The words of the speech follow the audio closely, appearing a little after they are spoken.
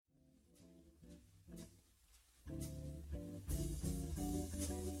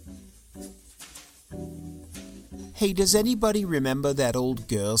Hey, does anybody remember that old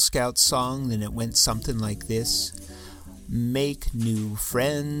Girl Scout song? And it went something like this. Make new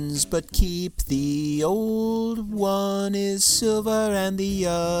friends, but keep the old. One is silver and the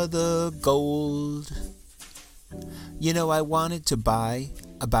other gold. You know, I wanted to buy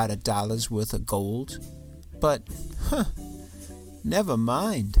about $1 worth of gold, but, never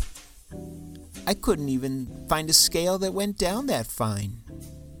mind. I couldn't even find a scale that went down that fine.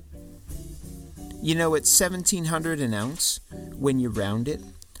 You know, it's 1,700 an ounce when you round it.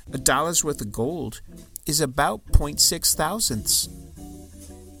 $1 worth of gold is about 0.6 thousandths.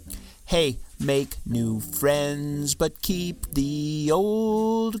 Hey, make new friends, but keep the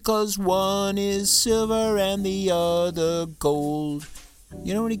old, 'cause one is silver and the other gold.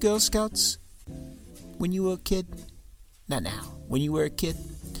 You know any Girl Scouts? When you were a kid? Not now. When you were a kid?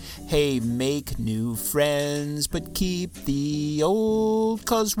 Hey, make new friends, but keep the old,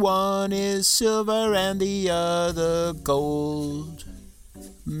 'cause one is silver and the other gold.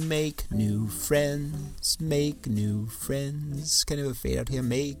 Make new friends, make new friends. Kind of a fade out here.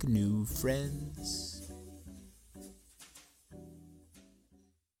 Make new friends.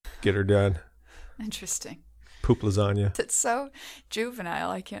 Get her done. Interesting. Poop lasagna. It's so juvenile,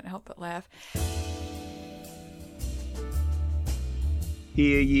 I can't help but laugh.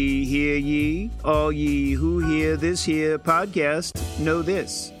 Hear ye, all ye who hear this here podcast, know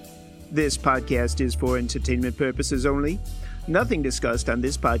this. This podcast is for entertainment purposes only. Nothing discussed on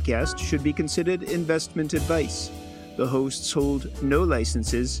this podcast should be considered investment advice. The hosts hold no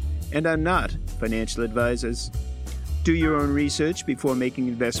licenses and are not financial advisors. Do your own research before making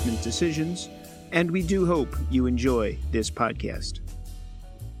investment decisions, and we do hope you enjoy this podcast.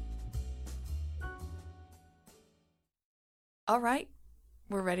 All right,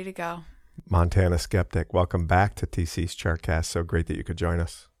 we're ready to go. Montana Skeptic, welcome back to TC's Chartcast. So great that you could join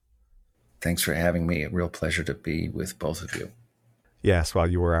us. Thanks for having me. A real pleasure to be with both of you. Yes, well,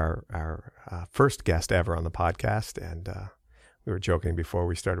 you were our first guest ever on the podcast, and we were joking before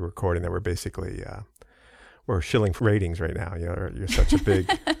we started recording that we're basically we're shilling for ratings right now. You know, you're such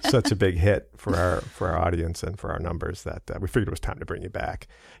a big hit for our audience and for our numbers that we figured it was time to bring you back.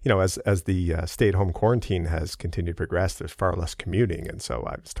 You know, as the stay-at-home quarantine has continued to progress, there's far less commuting, and so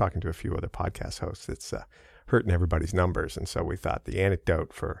I was talking to a few other podcast hosts. It's hurting everybody's numbers, and so we thought the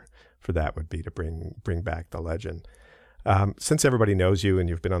anecdote for that would be to bring back the legend. Since everybody knows you and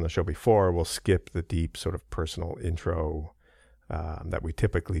you've been on the show before, we'll skip the deep sort of personal intro that we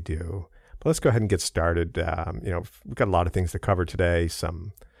typically do. But let's go ahead and get started. We've got a lot of things to cover today.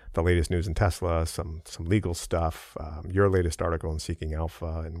 The latest news in Tesla, some legal stuff, your latest article in Seeking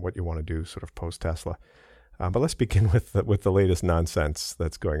Alpha, and what you want to do sort of post Tesla. But let's begin with the latest nonsense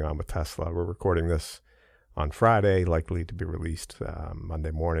that's going on with Tesla. We're recording this on Friday, likely to be released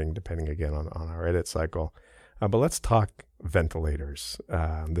Monday morning, depending again on our edit cycle. But let's talk ventilators.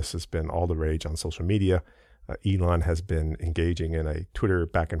 This has been all the rage on social media. Elon has been engaging in a Twitter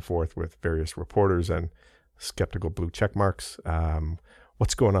back and forth with various reporters and skeptical blue check marks.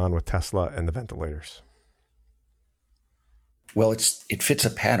 What's going on with Tesla and the ventilators? Well, it fits a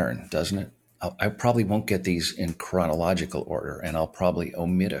pattern, doesn't it? I probably won't get these in chronological order, and I'll probably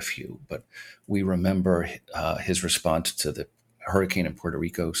omit a few, but we remember his response to the hurricane in Puerto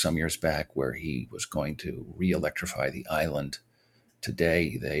Rico some years back, where he was going to re-electrify the island.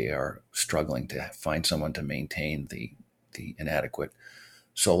 Today, they are struggling to find someone to maintain the inadequate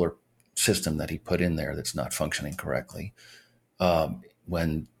solar system that he put in there that's not functioning correctly.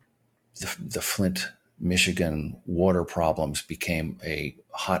 When the Flint, Michigan water problems became a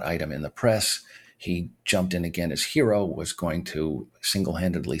hot item in the press, he jumped in again as hero, was going to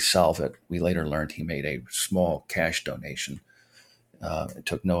single-handedly solve it. We later learned he made a small cash donation. It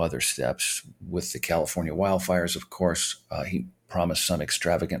took no other steps. With the California wildfires, of course, he promised some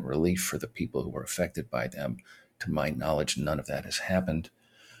extravagant relief for the people who were affected by them. To my knowledge, none of that has happened.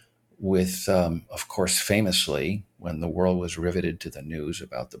 With, of course, famously, when the world was riveted to the news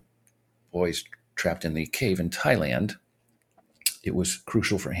about the boys trapped in the cave in Thailand, it was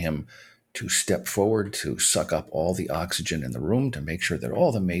crucial for him to step forward, to suck up all the oxygen in the room, to make sure that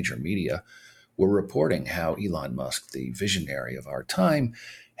all the major media were reporting how Elon Musk, the visionary of our time,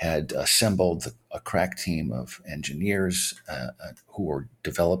 had assembled a crack team of engineers who were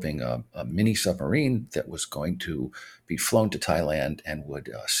developing a mini submarine that was going to be flown to Thailand and would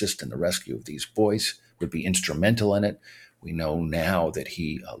assist in the rescue of these boys, would be instrumental in it. We know now that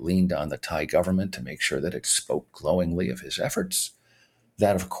he leaned on the Thai government to make sure that it spoke glowingly of his efforts.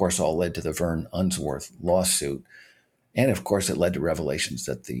 That, of course, all led to the Vern Unsworth lawsuit. And of course, it led to revelations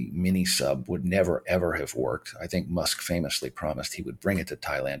that the mini sub would never, ever have worked. I think Musk famously promised he would bring it to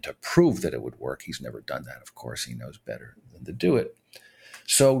Thailand to prove that it would work. He's never done that, of course. He knows better than to do it.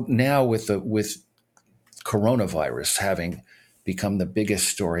 So now with coronavirus having become the biggest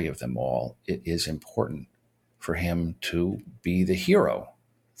story of them all, it is important for him to be the hero.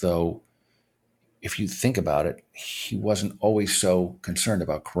 Though, if you think about it, he wasn't always so concerned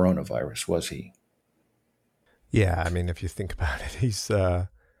about coronavirus, was he? Yeah, I mean, if you think about it,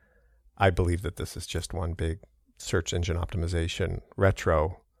 I believe that this is just one big search engine optimization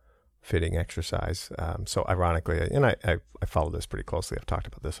retrofitting exercise. So ironically, and I follow this pretty closely. I've talked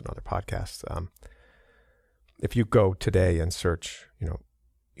about this in other podcasts. If you go today and search,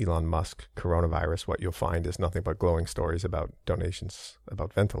 Elon Musk coronavirus, what you'll find is nothing but glowing stories about donations,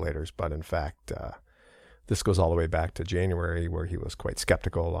 about ventilators. But in fact, this goes all the way back to January, where he was quite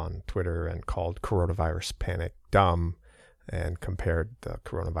skeptical on Twitter and called coronavirus panic dumb and compared the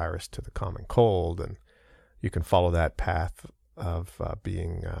coronavirus to the common cold. And you can follow that path of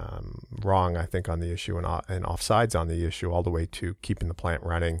being wrong, I think, on the issue and offsides on the issue, all the way to keeping the plant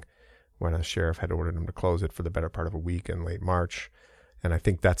running when a sheriff had ordered him to close it for the better part of a week in late March. And I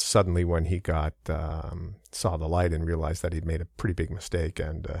think that's suddenly when he saw the light and realized that he'd made a pretty big mistake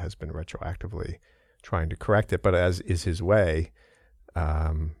and has been retroactively trying to correct it. But as is his way,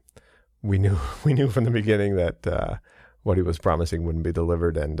 we knew from the beginning that what he was promising wouldn't be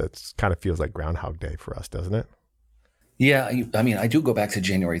delivered, and it kind of feels like Groundhog Day for us, doesn't it? Yeah, I mean, I do go back to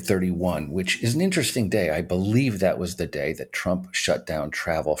January 31, which is an interesting day. I believe that was the day that Trump shut down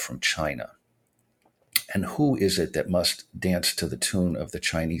travel from China. And who is it that must dance to the tune of the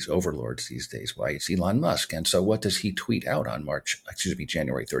Chinese overlords these days? Why, it's Elon Musk. And so what does he tweet out on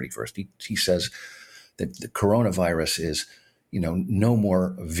January 31st? He says that the coronavirus is, no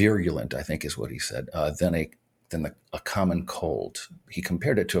more virulent, I think is what he said, than a common cold. He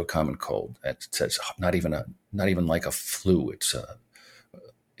compared it to a common cold. It says not even like a flu. It's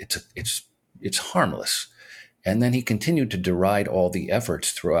harmless. And then he continued to deride all the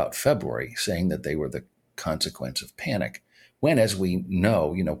efforts throughout February, saying that they were the consequence of panic. When, as we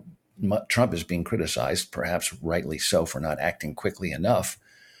know, Trump is being criticized, perhaps rightly so, for not acting quickly enough.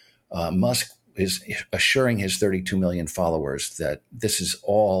 Musk is assuring his 32 million followers that this is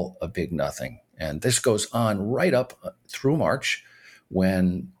all a big nothing. And this goes on right up through March,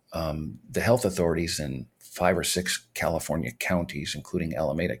 when the health authorities in 5 or 6 California counties, including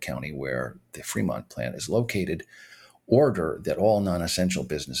Alameda County, where the Fremont plant is located, order that all non-essential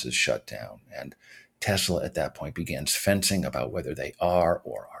businesses shut down. And Tesla at that point begins fencing about whether they are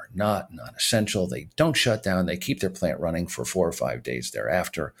or are not non-essential. They don't shut down. They keep their plant running for 4 or 5 days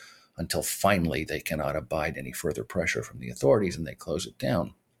thereafter, until finally they cannot abide any further pressure from the authorities and they close it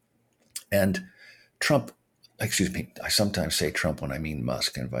down. And I sometimes say Trump when I mean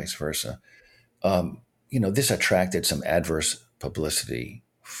Musk and vice versa. This attracted some adverse publicity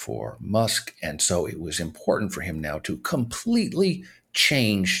for Musk. And so it was important for him now to completely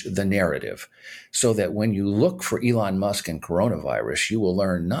change the narrative, so that when you look for Elon Musk and coronavirus, you will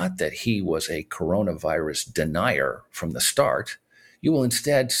learn not that he was a coronavirus denier from the start. You will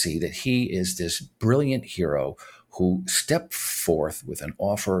instead see that he is this brilliant hero who stepped forth with an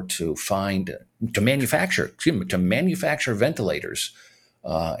offer to manufacture ventilators.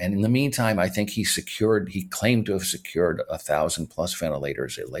 And in the meantime, I think he claimed to have secured 1,000 plus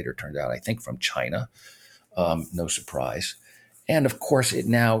ventilators. It later turned out, I think, from China. No surprise. And of course, it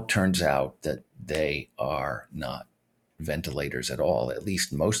now turns out that they are not ventilators at all. At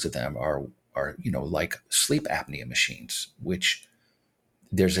least most of them are like sleep apnea machines, which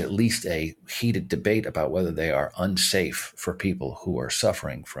there's at least a heated debate about whether they are unsafe for people who are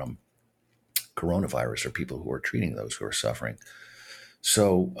suffering from coronavirus or people who are treating those who are suffering.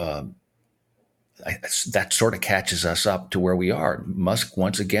 So that sort of catches us up to where we are. Musk,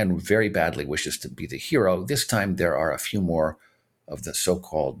 once again, very badly wishes to be the hero. This time there are a few more of the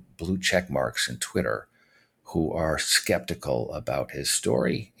so-called blue check marks in Twitter who are skeptical about his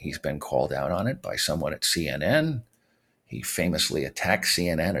story. He's been called out on it by someone at CNN. He famously attacked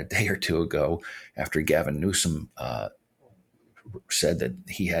CNN a day or two ago after Gavin Newsom said that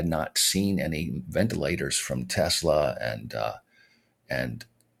he had not seen any ventilators from Tesla, and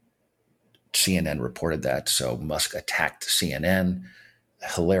CNN reported that. So Musk attacked CNN.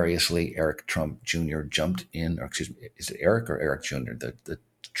 Hilariously, Eric Trump Jr. jumped in, or excuse me, is it Eric or Eric Jr.? The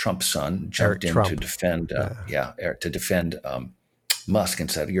Trump son jumped in to defend, Musk, and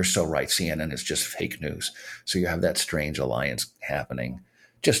said, "You're so right. CNN is just fake news." So you have that strange alliance happening.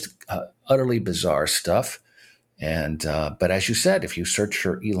 Just utterly bizarre stuff. And but as you said, if you search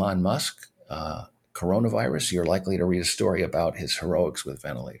for Elon Musk coronavirus, you're likely to read a story about his heroics with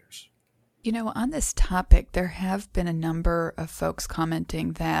ventilators. You know, on this topic, there have been a number of folks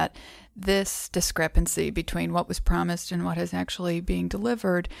commenting that this discrepancy between what was promised and what is actually being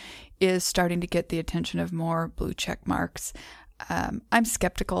delivered is starting to get the attention of more blue check marks. I'm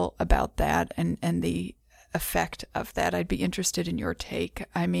skeptical about that and the effect of that. I'd be interested in your take.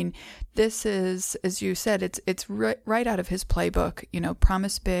 I mean, this is, as you said, it's right out of his playbook, you know,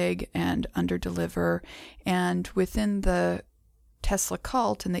 promise big and underdeliver. And within the Tesla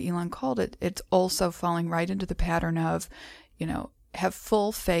cult and the Elon cult, it's also falling right into the pattern of, you know, have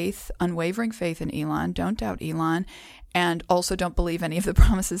full faith, unwavering faith in Elon, don't doubt Elon, and also don't believe any of the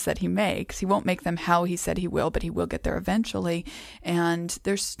promises that he makes. He won't make them how he said he will, but he will get there eventually. And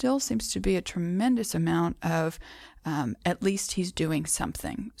there still seems to be a tremendous amount of, at least he's doing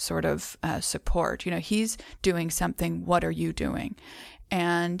something, sort of support. You know, he's doing something, what are you doing?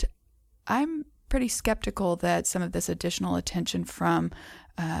 And I'm pretty skeptical that some of this additional attention from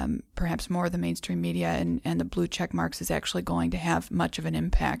perhaps more of the mainstream media and the blue check marks is actually going to have much of an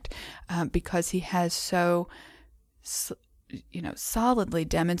impact because he has so, you know, solidly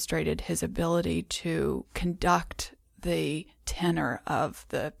demonstrated his ability to conduct the tenor of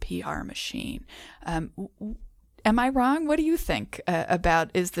the PR machine. Am I wrong? What do you think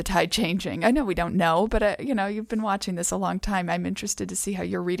about, is the tide changing? I know we don't know, but you know, you've been watching this a long time. I'm interested to see how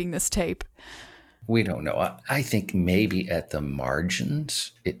you're reading this tape. We don't know. I think maybe at the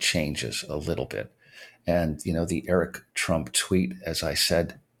margins, it changes a little bit. And, you know, the Eric Trump tweet, as I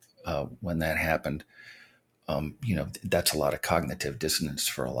said, when that happened, you know, that's a lot of cognitive dissonance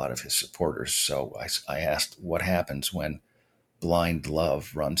for a lot of his supporters. So I asked, what happens when blind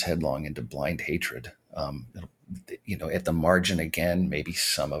love runs headlong into blind hatred? You know, at the margin again, maybe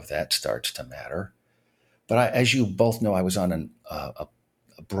some of that starts to matter. But as you both know, I was on a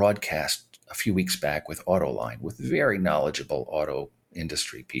broadcast a few weeks back with Autoline, with very knowledgeable auto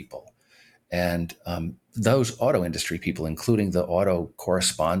industry people. And those auto industry people, including the auto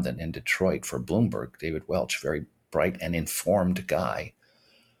correspondent in Detroit for Bloomberg, David Welch, very bright and informed guy,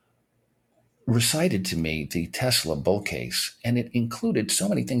 recited to me the Tesla bull case. And it included so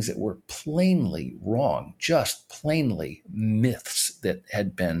many things that were plainly wrong, just plainly myths that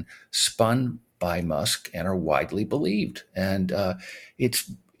had been spun by Musk and are widely believed. And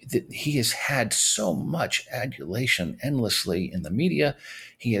he has had so much adulation endlessly in the media.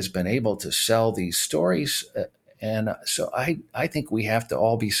 He has been able to sell these stories. And so I think we have to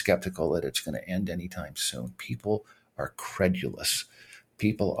all be skeptical that it's going to end anytime soon. People are credulous.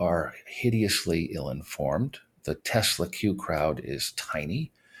 People are hideously ill-informed. The Tesla Q crowd is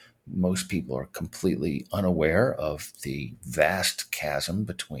tiny. Most people are completely unaware of the vast chasm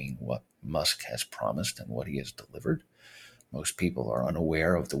between what Musk has promised and what he has delivered. Most people are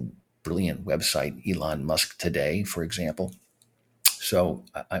unaware of the brilliant website Elon Musk Today, for example. So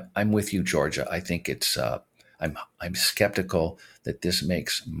I'm with you, Georgia. I think it's I'm skeptical that this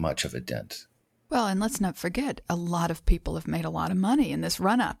makes much of a dent. Well, and let's not forget, a lot of people have made a lot of money in this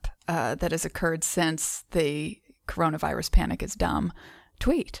run-up that has occurred since the coronavirus panic is dumb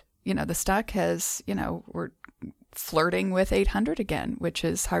tweet. You know, the stock has, you know, we're flirting with 800 again, which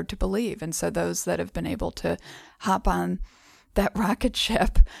is hard to believe. And so those that have been able to hop on that rocket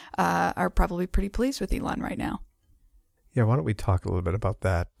ship are probably pretty pleased with Elon right now. Yeah, why don't we talk a little bit about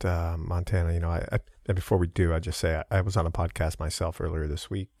that, Montana? You know, I before we do, I just say I was on a podcast myself earlier this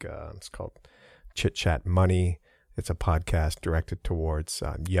week. It's called Chit Chat Money. It's a podcast directed towards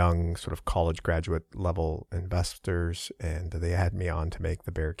young, sort of college graduate level investors, and they had me on to make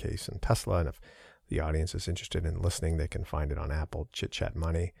the bear case in Tesla. And if the audience is interested in listening, they can find it on Apple, Chit Chat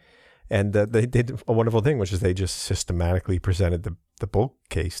Money. And they did a wonderful thing, which is they just systematically presented the bull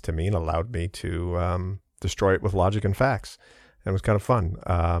case to me and allowed me to destroy it with logic and facts. And it was kind of fun.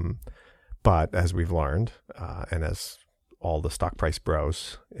 But as we've learned, and as all the stock price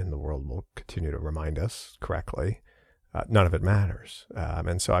bros in the world will continue to remind us correctly, none of it matters.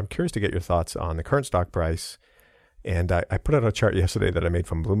 And so I'm curious to get your thoughts on the current stock price. And I put out a chart yesterday that I made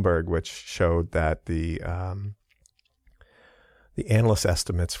from Bloomberg, which showed that the analyst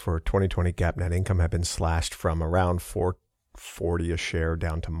estimates for 2020 GAAP net income have been slashed from around $4.40 a share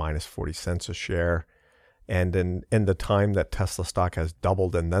down to minus 40 cents a share. And in the time that Tesla stock has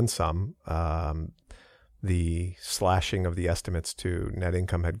doubled and then some, the slashing of the estimates to net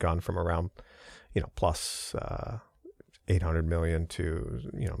income had gone from around, plus 800 million to,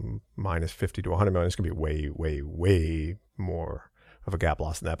 minus 50 to 100 million. It's going to be way, way, way more of a gap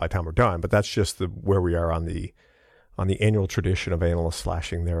loss than that by the time we're done. But that's just where we are on the annual tradition of analysts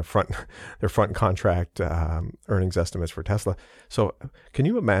slashing their front contract earnings estimates for Tesla. So can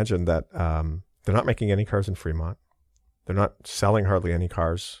you imagine that They're not making any cars in Fremont. They're not selling hardly any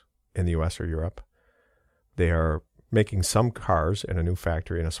cars in the US or Europe. They are making some cars in a new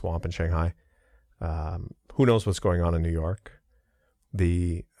factory in a swamp in Shanghai. Who knows what's going on in New York?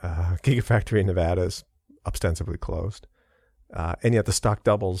 The Gigafactory in Nevada is ostensibly closed. And yet the stock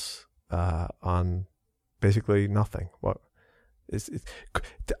doubles on basically nothing.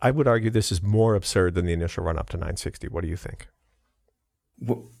 I would argue this is more absurd than the initial run up to 960. What do you think?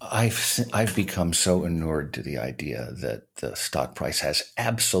 Well, I've become so inured to the idea that the stock price has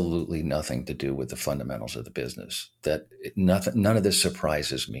absolutely nothing to do with the fundamentals of the business, that none of this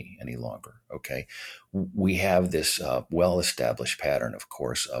surprises me any longer. Okay. We have this well-established pattern, of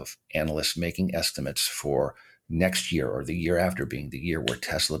course, of analysts making estimates for next year or the year after being the year where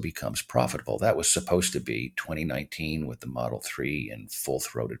Tesla becomes profitable. That was supposed to be 2019 with the Model 3 in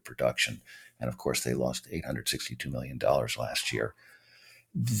full-throated production. And of course, they lost $862 million last year.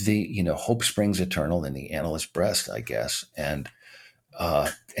 Hope springs eternal in the analyst's breast, I guess. And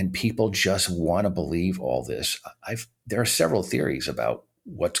people just want to believe all this. There are several theories about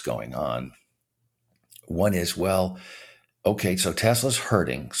what's going on. One is, well, okay, so Tesla's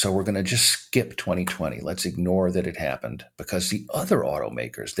hurting, so we're going to just skip 2020. Let's ignore that it happened because the other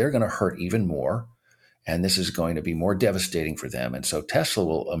automakers, they're going to hurt even more. And this is going to be more devastating for them. And so Tesla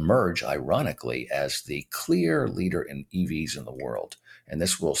will emerge, ironically, as the clear leader in EVs in the world. And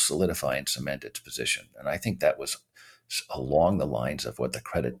this will solidify and cement its position. And I think that was along the lines of what the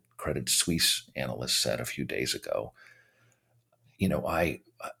Credit Suisse analyst said a few days ago.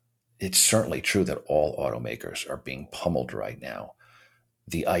 It's certainly true that all automakers are being pummeled right now.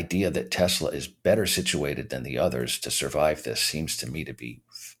 The idea that Tesla is better situated than the others to survive this seems to me to be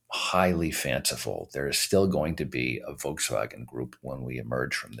highly fanciful. There is still going to be a Volkswagen Group when we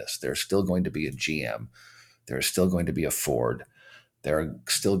emerge from this. There's still going to be a GM. There's still going to be a Ford. There's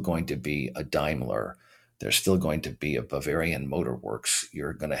still going to be a Daimler. There's still going to be a Bavarian Motor Works.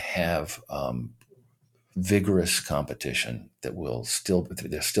 You're going to have vigorous competition that will still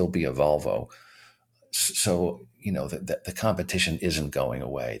be a Volvo. So, the competition isn't going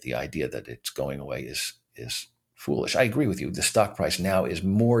away. The idea that it's going away is foolish. I agree with you. The stock price now is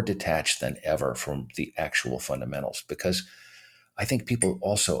more detached than ever from the actual fundamentals because I think people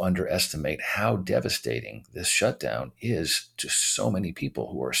also underestimate how devastating this shutdown is to so many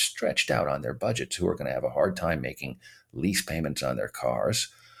people who are stretched out on their budgets, who are going to have a hard time making lease payments on their cars,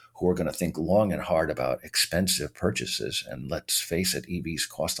 who are going to think long and hard about expensive purchases. And let's face it, EVs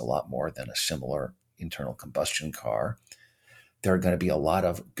cost a lot more than a similar internal combustion car. There are going to be a lot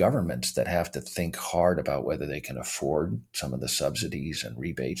of governments that have to think hard about whether they can afford some of the subsidies and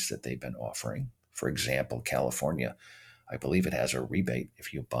rebates that they've been offering. For example, California, I believe it has a rebate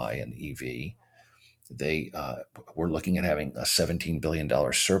if you buy an EV. We're looking at having a $17 billion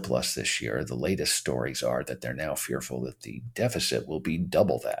surplus this year. The latest stories are that they're now fearful that the deficit will be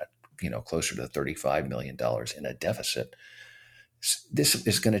double that, closer to $35 million in a deficit. This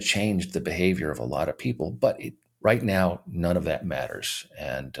is going to change the behavior of a lot of people, but right now, none of that matters.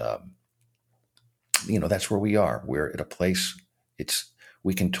 And, that's where we are. We're at a place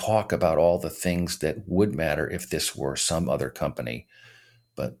we can talk about all the things that would matter if this were some other company,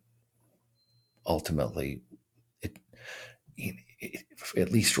 but ultimately,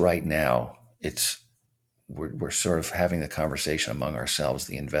 at least right now, we're sort of having the conversation among ourselves.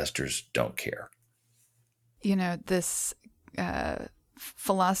 The investors don't care. This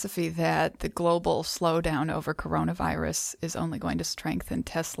philosophy that the global slowdown over coronavirus is only going to strengthen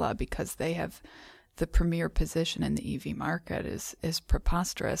Tesla because they have the premier position in the EV market is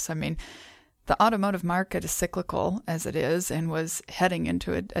preposterous. I mean, the automotive market is cyclical as it is and was heading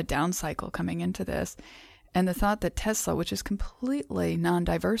into a down cycle coming into this. And the thought that Tesla, which is completely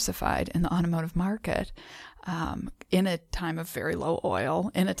non-diversified in the automotive market, in a time of very low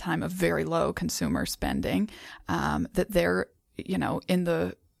oil, in a time of very low consumer spending, that they're, in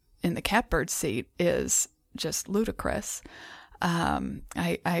the catbird seat is just ludicrous.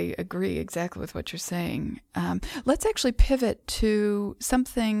 I agree exactly with what you're saying. Let's actually pivot to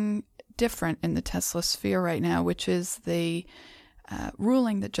something different in the Tesla sphere right now, which is the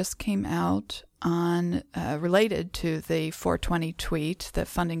ruling that just came out on related to the 420 tweet, the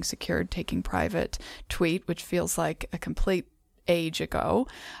funding secured taking private tweet, which feels like a complete age ago.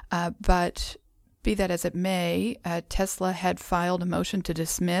 But be that as it may, Tesla had filed a motion to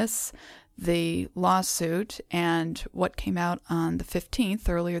dismiss the lawsuit, and what came out on the 15th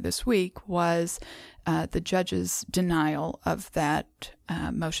earlier this week was the judge's denial of that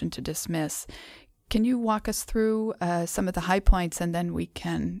motion to dismiss. Can you walk us through some of the high points, and then we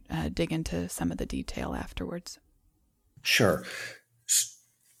can dig into some of the detail afterwards? Sure.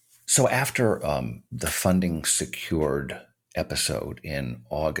 So after the funding secured episode in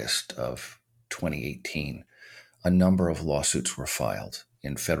August of 2018, a number of lawsuits were filed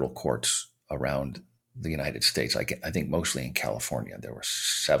in federal courts around the United States. I think mostly in California. There were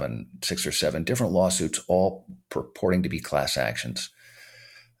 6 or 7 different lawsuits, all purporting to be class actions.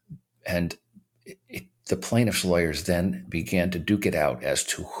 And the plaintiff's lawyers then began to duke it out as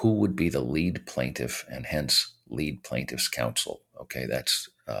to who would be the lead plaintiff and hence lead plaintiff's counsel. Okay, that's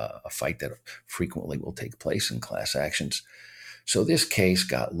a fight that frequently will take place in class actions. So this case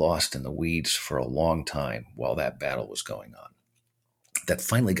got lost in the weeds for a long time while that battle was going on. That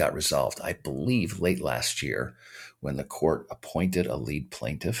finally got resolved, I believe, late last year when the court appointed a lead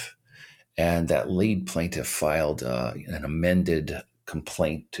plaintiff. And that lead plaintiff filed an amended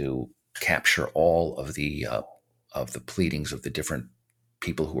complaint to capture all of the pleadings of the different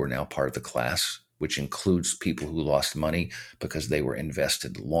people who are now part of the class, which includes people who lost money because they were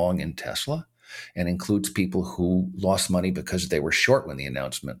invested long in Tesla, and includes people who lost money because they were short when the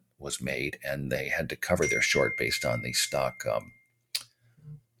announcement was made and they had to cover their short based on the stock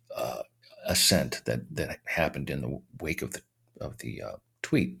ascent that happened in the wake of the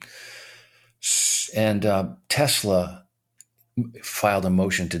tweet. And Tesla filed a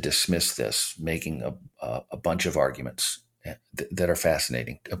motion to dismiss this, making a bunch of arguments that are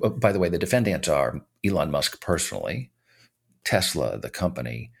fascinating. By the way, the defendants are Elon Musk personally, Tesla, the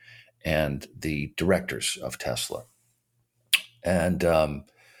company, and the directors of Tesla. And,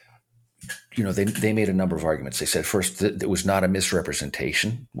 they made a number of arguments. They said, first, that it was not a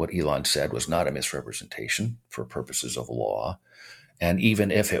misrepresentation. What Elon said was not a misrepresentation for purposes of law. And even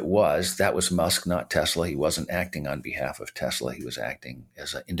if it was, that was Musk, not Tesla. He wasn't acting on behalf of Tesla. He was acting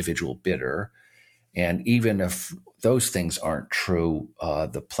as an individual bidder. And even if those things aren't true,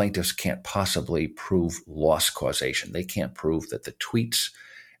 the plaintiffs can't possibly prove loss causation. They can't prove that the tweets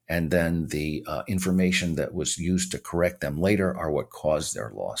and then the information that was used to correct them later are what caused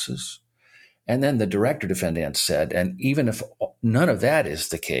their losses. And then the director defendant said, and even if none of that is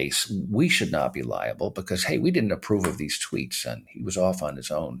the case, we should not be liable because, hey, we didn't approve of these tweets and he was off on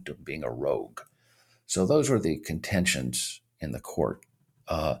his own being a rogue. So those were the contentions in the court.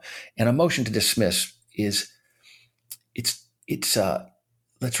 And a motion to dismiss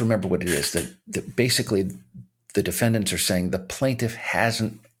let's remember what it is, that basically the defendants are saying the plaintiff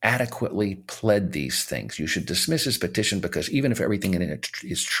hasn't adequately pled these things. You should dismiss his petition because even if everything in it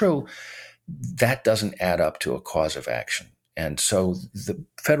is true, that doesn't add up to a cause of action. And so the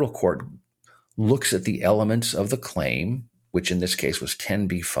federal court looks at the elements of the claim, which in this case was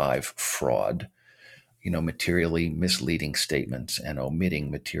 10b-5 fraud, materially misleading statements and omitting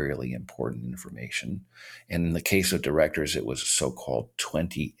materially important information. And in the case of directors, it was so-called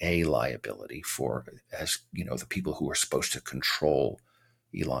 20A liability for, the people who are supposed to control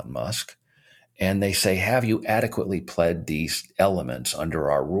Elon Musk. And they say, have you adequately pled these elements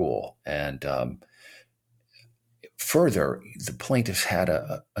under our rule? And further, the plaintiffs had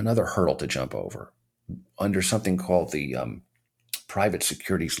another hurdle to jump over under something called the Private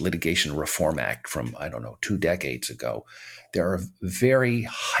Securities Litigation Reform Act from, 2 decades ago. There are very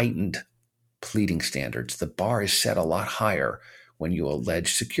heightened pleading standards. The bar is set a lot higher when you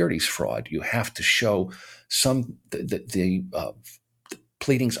allege securities fraud. You have to show the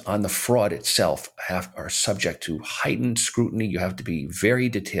pleadings on the fraud itself are subject to heightened scrutiny. You have to be very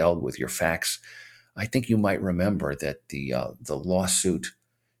detailed with your facts. I think you might remember that the lawsuit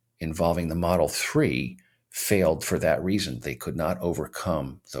involving the Model 3 failed for that reason. They could not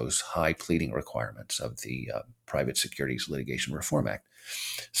overcome those high pleading requirements of the Private Securities Litigation Reform Act.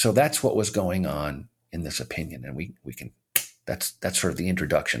 So that's what was going on in this opinion, and we can. That's sort of the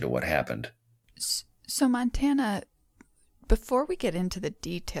introduction to what happened. So Montana, before we get into the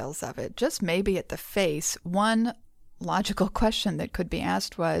details of it, just maybe at the face, one logical question that could be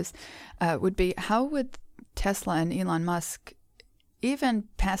asked would be how would Tesla and Elon Musk even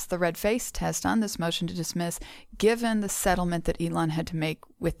pass the red face test on this motion to dismiss, given the settlement that Elon had to make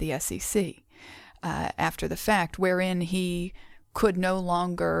with the SEC after the fact, wherein he could no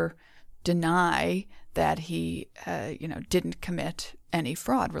longer deny that he, didn't commit any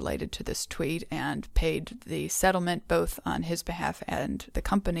fraud related to this tweet and paid the settlement both on his behalf and the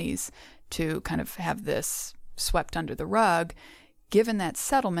company's to kind of have this swept under the rug. Given that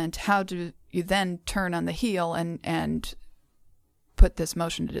settlement, how do you then turn on the heel and put this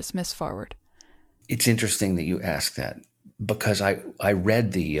motion to dismiss forward? It's interesting that you ask that because I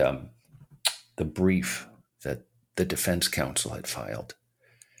read the brief that the defense counsel had filed,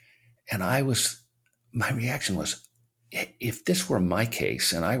 and my reaction was, if this were my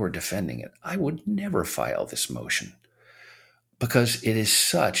case and I were defending it, I would never file this motion because it is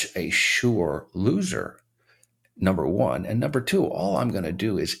such a sure loser, number one. And number two, all I'm going to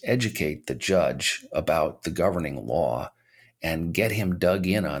do is educate the judge about the governing law and get him dug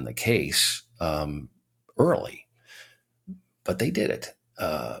in on the case early. But they did it.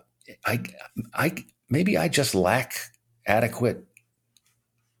 Maybe I just lack adequate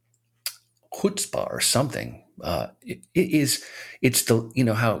chutzpah or something. It's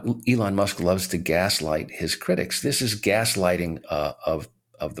how Elon Musk loves to gaslight his critics. This is gaslighting of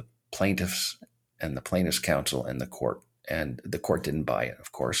the plaintiffs and the plaintiffs' counsel and the court. And the court didn't buy it,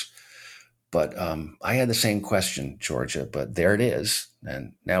 of course. But I had the same question, Georgia, but there it is.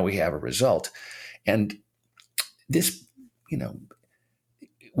 And now we have a result. And this,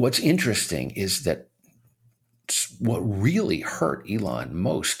 what's interesting is that what really hurt Elon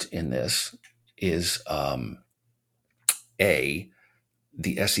most in this is the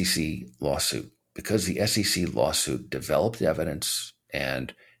SEC lawsuit, because the SEC lawsuit developed evidence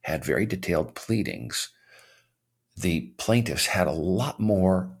and had very detailed pleadings. The plaintiffs had a lot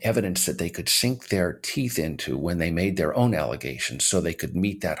more evidence that they could sink their teeth into when they made their own allegations, so they could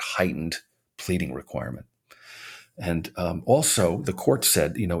meet that heightened pleading requirement. And also, the court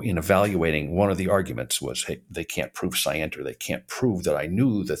said, in evaluating, one of the arguments was, hey, they can't prove scienter. They can't prove that I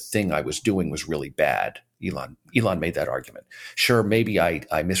knew the thing I was doing was really bad. Elon made that argument. Sure, maybe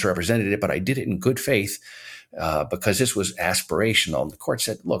I misrepresented it, but I did it in good faith because this was aspirational. And the court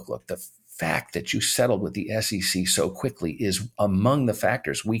said, look, the fact that you settled with the SEC so quickly is among the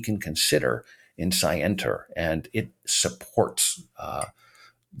factors we can consider in scienter, and it supports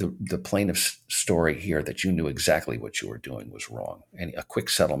the plaintiff's story here that you knew exactly what you were doing was wrong. And a quick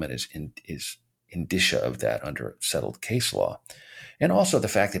settlement is indicia of that under settled case law. And also the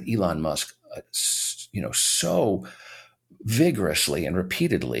fact that Elon Musk, so vigorously and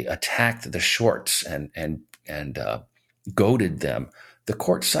repeatedly attacked the shorts and goaded them. The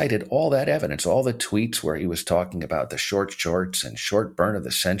court cited all that evidence, all the tweets where he was talking about the short shorts and short burn of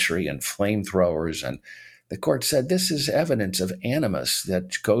the century and flamethrowers. And the court said this is evidence of animus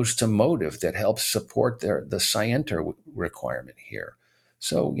that goes to motive that helps support the scienter requirement here.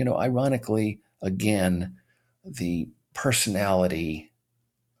 So, ironically, again, the personality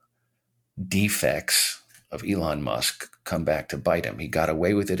defects of Elon Musk come back to bite him. He got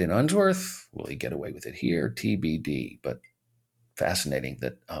away with it in Unsworth. Will he get away with it here? TBD. But fascinating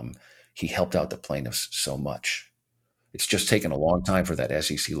that he helped out the plaintiffs so much. It's just taken a long time for that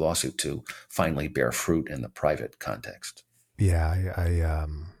SEC lawsuit to finally bear fruit in the private context. Yeah,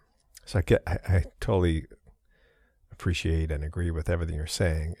 I totally appreciate and agree with everything you're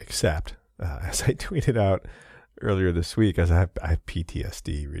saying, except as I tweeted out earlier this week, as I have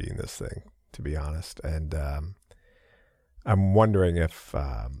PTSD reading this thing, to be honest, and I'm wondering if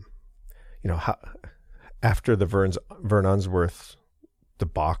how after the Vern Unsworth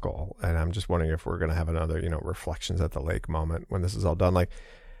debacle, and I'm just wondering if we're going to have another, reflections at the lake moment when this is all done. Like,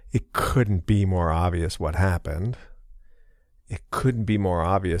 it couldn't be more obvious what happened. It couldn't be more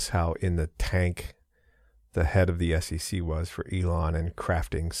obvious how in the tank the head of the SEC was for Elon and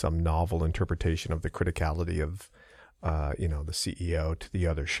crafting some novel interpretation of the criticality of, the CEO to the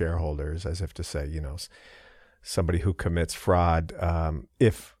other shareholders, as if to say, somebody who commits fraud,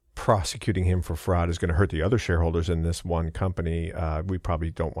 if prosecuting him for fraud is going to hurt the other shareholders in this one company, we probably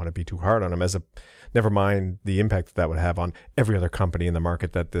don't want to be too hard on him. Never mind the impact that would have on every other company in the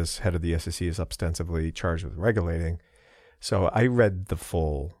market that this head of the SEC is ostensibly charged with regulating. So I read the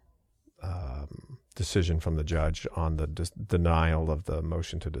full decision from the judge on the denial of the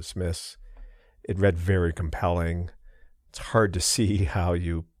motion to dismiss. It read very compelling. It's hard to see how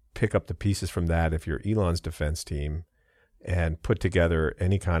you pick up the pieces from that if you're Elon's defense team and put together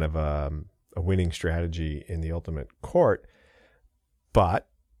any kind of a winning strategy in the ultimate court. But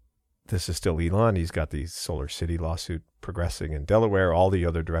this is still Elon. He's got the Solar City lawsuit progressing in Delaware. All the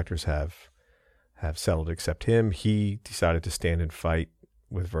other directors have settled except him. He decided to stand and fight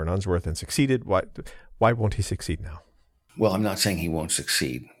with Vern Unsworth and succeeded. Why won't he succeed now? Well, I'm not saying he won't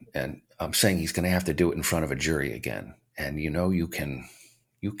succeed. And I'm saying he's going to have to do it in front of a jury again. And, you can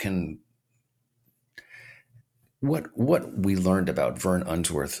what we learned about Vern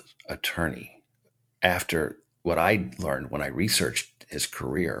Unsworth's attorney after what I learned when I researched his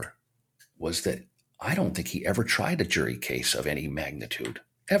career was that I don't think he ever tried a jury case of any magnitude,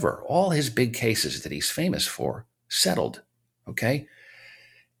 ever. All his big cases that he's famous for settled, okay?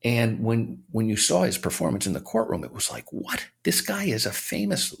 And when you saw his performance in the courtroom, it was like, what? This guy is a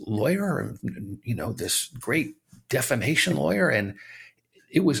famous lawyer, this great defamation lawyer, and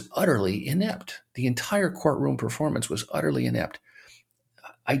it was utterly inept. The entire courtroom performance was utterly inept.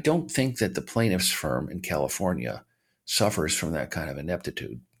 I don't think that the plaintiff's firm in California suffers from that kind of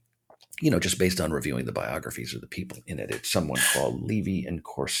ineptitude. Just based on reviewing the biographies of the people in it. It's someone called Levy and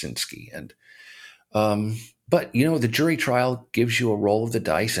Korsinski. And but the jury trial gives you a roll of the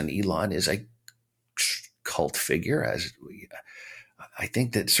dice, and Elon is a cult figure. I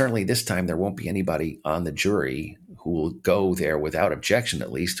think that certainly this time there won't be anybody on the jury who will go there without objection,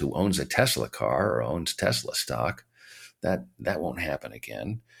 at least, who owns a Tesla car or owns Tesla stock. That won't happen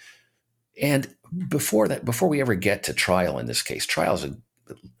again. And before we ever get to trial in this case,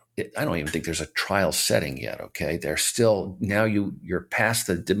 I don't even think there's a trial setting yet, okay? There's still, now you're past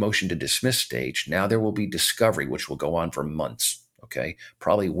the motion to dismiss stage. Now there will be discovery, which will go on for months, okay?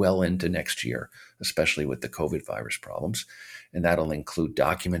 Probably well into next year, especially with the COVID virus problems. And that'll include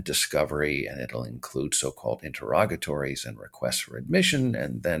document discovery, and it'll include so-called interrogatories and requests for admission,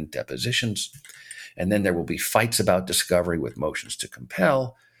 and then depositions. And then there will be fights about discovery with motions to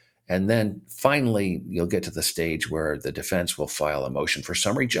compel. And then finally, you'll get to the stage where the defense will file a motion for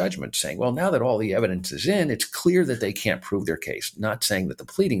summary judgment saying, well, now that all the evidence is in, it's clear that they can't prove their case. Not saying that the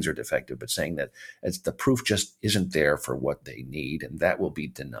pleadings are defective, but saying that the proof just isn't there for what they need, and that will be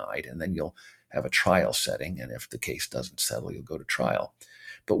denied. And then you'll have a trial setting. And if the case doesn't settle, you'll go to trial.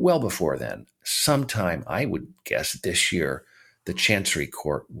 But well before then, sometime, I would guess this year, the Chancery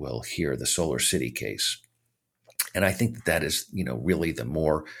Court will hear the Solar City case. And I think that is, really the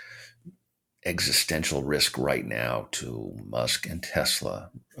more existential risk right now to Musk and Tesla.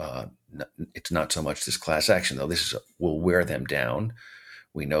 It's not so much this class action, though. This will wear them down.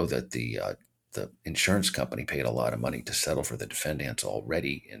 We know that the insurance company paid a lot of money to settle for the defendants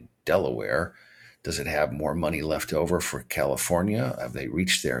already in Delaware. Does it have more money left over for California? Have they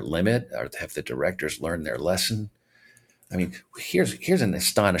reached their limit? Or have the directors learned their lesson? I mean, here's an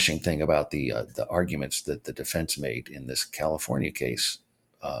astonishing thing about the arguments that the defense made in this California case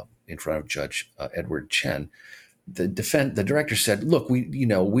in front of Judge Edward Chen. The director said, "Look,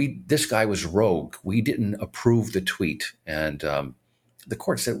 this guy was rogue. We didn't approve the tweet." And the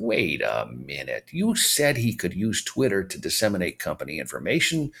court said, "Wait a minute. You said he could use Twitter to disseminate company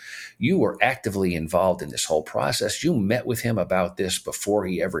information. You were actively involved in this whole process. You met with him about this before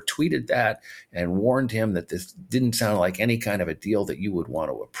he ever tweeted that and warned him that this didn't sound like any kind of a deal that you would want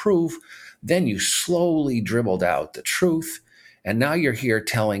to approve. Then you slowly dribbled out the truth. And now you're here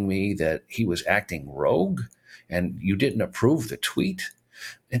telling me that he was acting rogue and you didn't approve the tweet."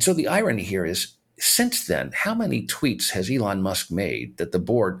 And so the irony here is, since then, how many tweets has Elon Musk made that the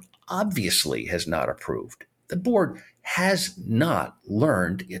board obviously has not approved? The board has not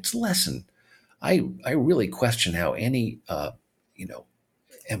learned its lesson. I really question how any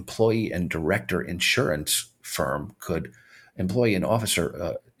employee and director insurance firm could, employee and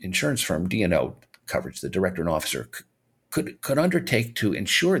officer insurance firm, D&O coverage, the director and officer could undertake to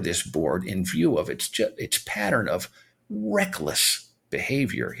insure this board in view of its pattern of reckless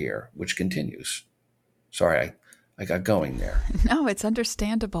behavior here, which continues. Sorry, I got going there. No, it's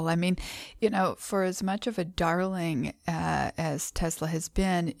understandable. I mean, for as much of a darling as Tesla has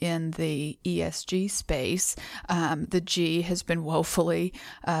been in the ESG space, the G has been woefully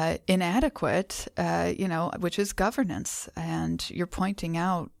inadequate, which is governance. And you're pointing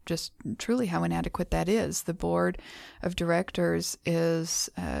out just truly how inadequate that is. The board of directors is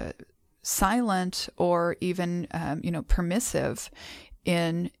silent or even, permissive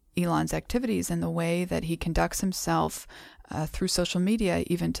in Elon's activities and the way that he conducts himself through social media,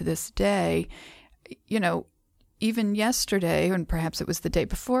 even to this day. Even yesterday, and perhaps it was the day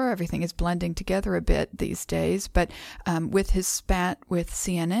before, everything is blending together a bit these days, but with his spat with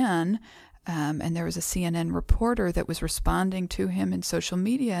CNN, and there was a CNN reporter that was responding to him in social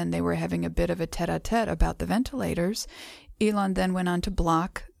media, and they were having a bit of a tete-a-tete about the ventilators. Elon then went on to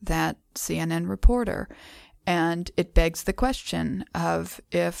block that CNN reporter. And it begs the question of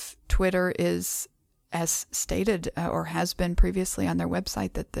if Twitter is, as stated or has been previously on their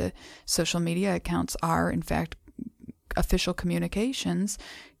website, that the social media accounts are, in fact, official communications,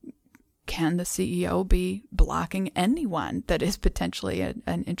 can the CEO be blocking anyone that is potentially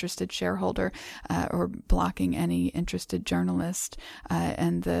an interested shareholder or blocking any interested journalist?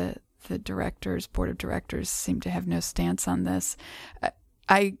 And the board of directors seem to have no stance on this.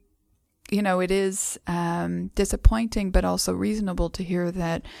 It is disappointing, but also reasonable to hear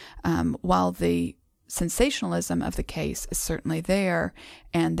that while the sensationalism of the case is certainly there,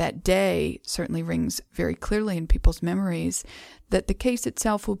 and that day certainly rings very clearly in people's memories, that the case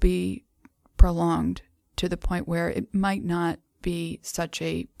itself will be prolonged to the point where it might not be such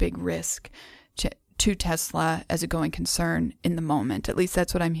a big risk to Tesla as a going concern in the moment. At least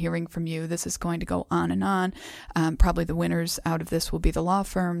that's what I'm hearing from you. This is going to go on and on. Probably the winners out of this will be the law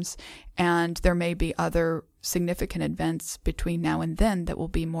firms, and there may be other significant events between now and then that will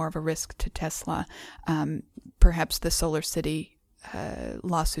be more of a risk to Tesla. Perhaps the Solar City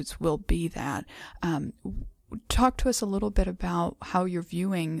lawsuits will be that. Talk to us a little bit about how you're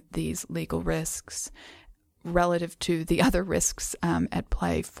viewing these legal risks relative to the other risks at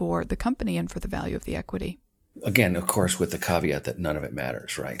play for the company and for the value of the equity. Again, of course, with the caveat that none of it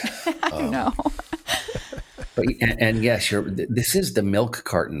matters, right? I know. And yes, this is the milk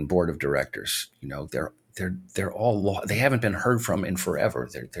carton board of directors. They're all they haven't been heard from in forever.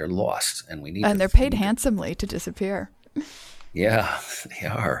 They're lost, and we need. And they're paid handsomely to disappear. Yeah, they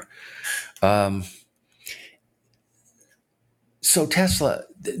are. So Tesla,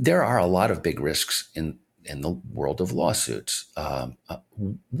 there are a lot of big risks in the world of lawsuits.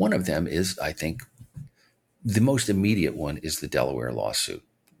 One of them is, I think, the most immediate one is the Delaware lawsuit.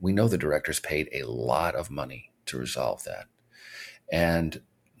 We know the directors paid a lot of money to resolve that. And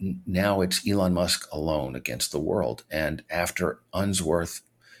now it's Elon Musk alone against the world. And after Unsworth,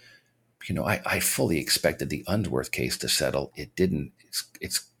 I fully expected the Unsworth case to settle. It didn't.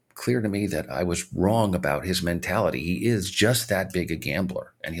 It's clear to me that I was wrong about his mentality. He is just that big a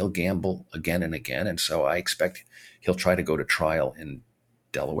gambler, and he'll gamble again and again. And so I expect he'll try to go to trial in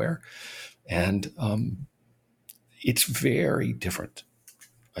Delaware. And it's very different.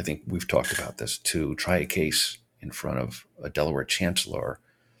 I think we've talked about this, to try a case in front of a Delaware chancellor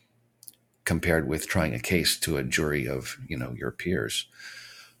compared with trying a case to a jury of, your peers.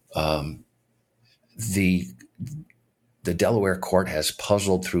 The Delaware court has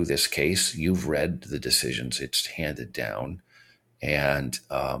puzzled through this case. You've read the decisions it's handed down, and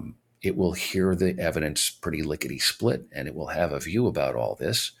it will hear the evidence pretty lickety-split, and it will have a view about all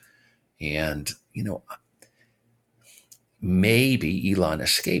this. And, maybe Elon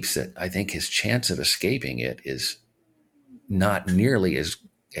escapes it. I think his chance of escaping it is not nearly as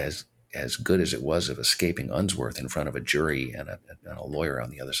good as it was of escaping Unsworth in front of a jury and a lawyer on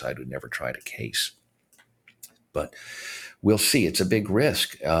the other side who'd never tried a case. But we'll see. It's a big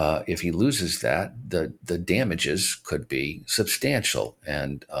risk. If he loses that, the damages could be substantial,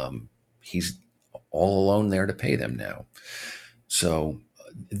 and he's all alone there to pay them now. So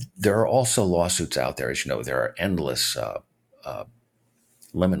there are also lawsuits out there. As you know, there are endless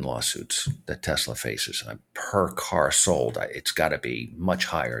lemon lawsuits that Tesla faces. Per car sold, it's got to be much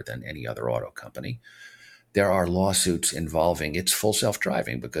higher than any other auto company. There are lawsuits involving its full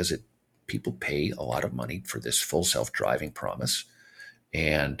self-driving because people pay a lot of money for this full self-driving promise,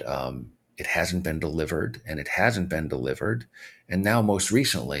 and it hasn't been delivered, and it hasn't been delivered. And now, most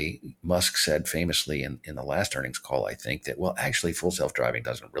recently, Musk said famously in the last earnings call, I think, that, well, actually, full self-driving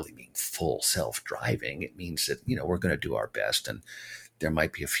doesn't really mean full self-driving. It means that, we're going to do our best, and there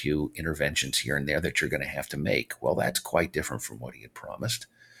might be a few interventions here and there that you're going to have to make. Well, that's quite different from what he had promised.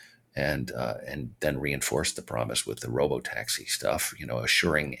 And then reinforced the promise with the robotaxi stuff,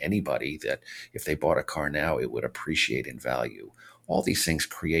 assuring anybody that if they bought a car now, it would appreciate in value. All these things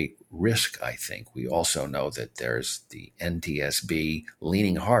create risk, I think. We also know that there's the NTSB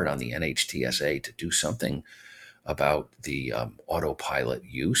leaning hard on the NHTSA to do something about the autopilot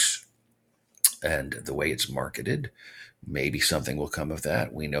use and the way it's marketed. Maybe something will come of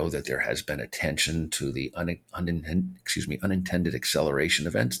that. We know that there has been attention to the unintended acceleration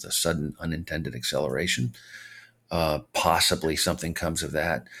events, the sudden unintended acceleration. Possibly something comes of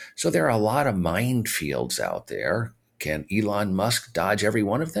that. So there are a lot of minefields out there. Can Elon Musk dodge every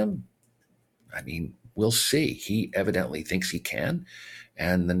one of them? I mean, we'll see. He evidently thinks he can.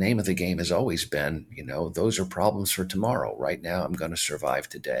 And the name of the game has always been, those are problems for tomorrow. Right now, I'm going to survive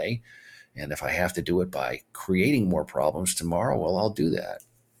today. And if I have to do it by creating more problems tomorrow, well, I'll do that.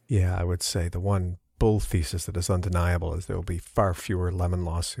 Yeah, I would say the one bull thesis that is undeniable is there will be far fewer lemon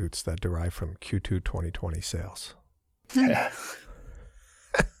lawsuits that derive from Q2 2020 sales.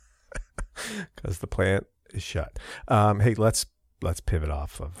 Because the plant is shut. Hey, let's pivot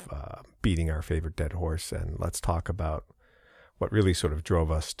off of beating our favorite dead horse, and let's talk about what really sort of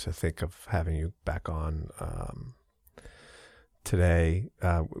drove us to think of having you back on today.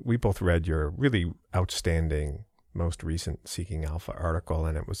 We both read your really outstanding, most recent Seeking Alpha article,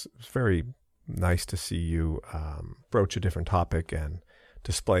 and it was very nice to see you broach a different topic and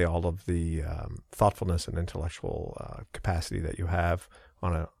display all of the thoughtfulness and intellectual capacity that you have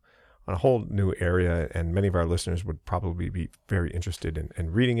on a whole new area, and many of our listeners would probably be very interested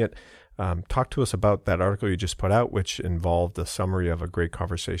in reading it. Talk to us about that article you just put out, which involved a summary of a great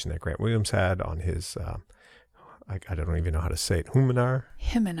conversation that Grant Williams had on his I don't even know how to say it. Himinar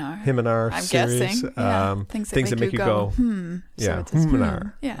I'm series. guessing. Yeah. Things that make you go, Yeah, so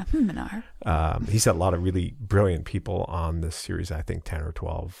Himinar. Yeah, Himinar. He's had a lot of really brilliant people on this series, I think 10 or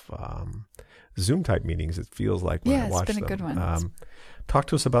 12 Zoom-type meetings, it feels like when I watch them. Yeah, it's been a good one. Talk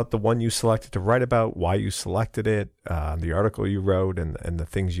to us about the one you selected to write about, why you selected it, the article you wrote, and the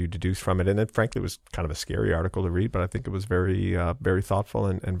things you deduced from it. And it, frankly, was kind of a scary article to read, but I think it was very, very thoughtful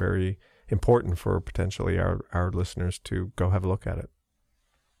and very important for potentially our listeners to go have a look at it.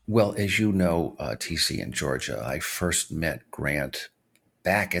 Well, as you know, TC in Georgia, I first met Grant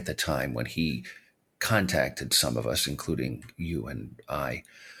back at the time when he contacted some of us, including you and I.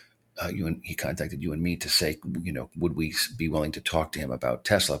 He contacted you and me to say, would we be willing to talk to him about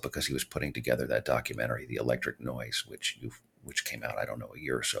Tesla, because he was putting together that documentary, The Electric Noise, which came out, I don't know, a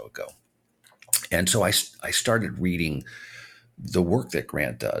year or so ago. And so I started reading the work that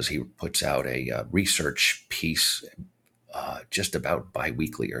Grant does. He puts out a research piece just about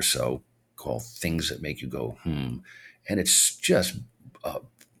biweekly or so called Things That Make You Go, And it's just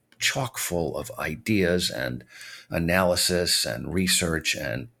chock full of ideas and analysis and research.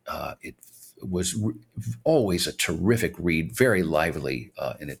 And it was always a terrific read, very lively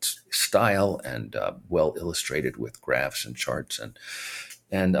in its style and well illustrated with graphs and charts.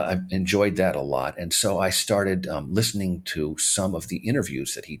 And I've enjoyed that a lot. And so I started listening to some of the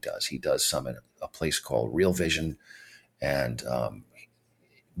interviews that he does. He does some at a place called Real Vision. And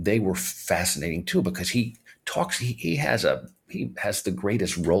they were fascinating too, because he has the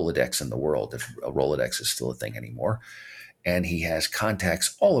greatest Rolodex in the world, if a Rolodex is still a thing anymore. And he has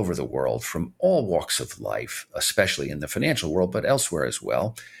contacts all over the world from all walks of life, especially in the financial world, but elsewhere as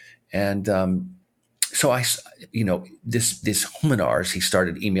well. And so this Hominars, he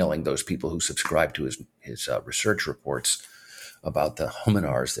started emailing those people who subscribe to his research reports about the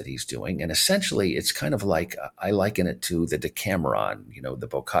Hominars that he's doing. And essentially, it's kind of like, I liken it to the Decameron, the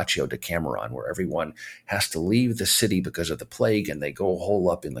Boccaccio Decameron, where everyone has to leave the city because of the plague and they go hole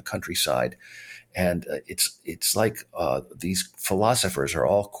up in the countryside. And it's like these philosophers are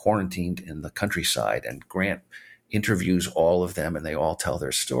all quarantined in the countryside, and Grant interviews all of them and they all tell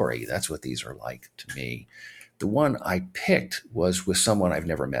their story. That's what these are like to me. The one I picked was with someone I've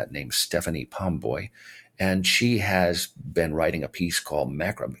never met named Stephanie Pomboy. And she has been writing a piece called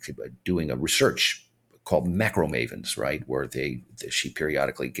doing a research called Macro Mavens, right, where she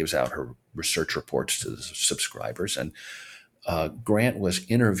periodically gives out her research reports to the subscribers. And Grant was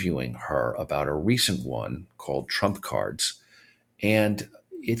interviewing her about a recent one called Trump Cards, and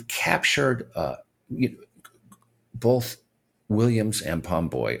it captured both Williams and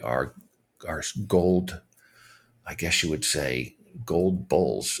Pomboy are gold, I guess you would say, gold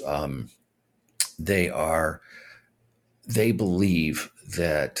bulls. They believe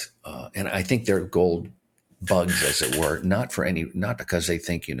that, and I think they're gold bugs, as it were, not because they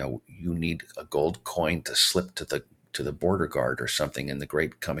think, you need a gold coin to slip to the border guard or something in the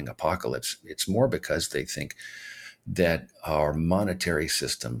great coming apocalypse. It's more because they think that our monetary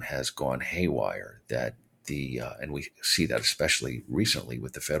system has gone haywire, that and we see that especially recently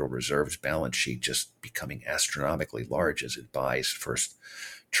with the Federal Reserve's balance sheet just becoming astronomically large as it buys first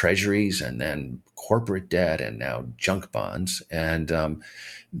treasuries and then corporate debt and now junk bonds. And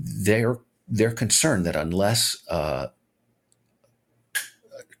they're concerned that unless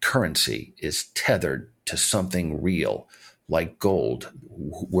currency is tethered to something real like gold,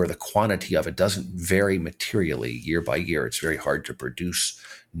 where the quantity of it doesn't vary materially year by year, it's very hard to produce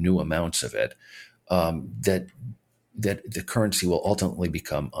new amounts of it, that the currency will ultimately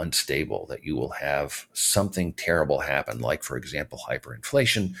become unstable, that you will have something terrible happen, like, for example,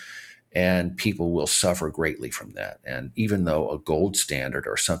 hyperinflation, and people will suffer greatly from that. And even though a gold standard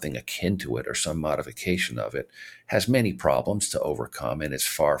or something akin to it or some modification of it has many problems to overcome and is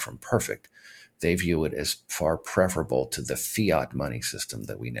far from perfect, they view it as far preferable to the fiat money system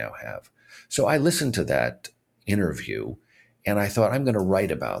that we now have. So I listened to that interview and I thought, I'm going to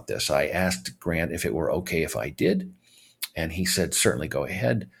write about this. I asked Grant if it were okay if I did. And he said, certainly go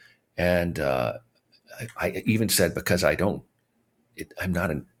ahead. And I even said, because I'm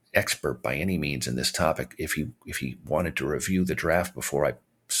not an expert by any means in this topic, if he wanted to review the draft before I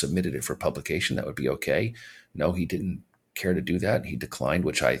submitted it for publication, that would be okay. No, he didn't care to do that. He declined,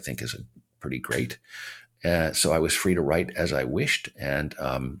 which I think is pretty great. So I was free to write as I wished. And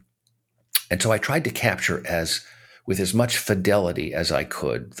so I tried to capture with as much fidelity as I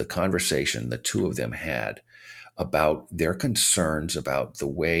could the conversation the two of them had about their concerns about the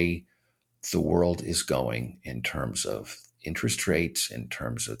way the world is going in terms of interest rates, in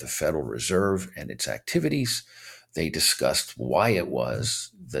terms of the Federal Reserve and its activities, They discussed why it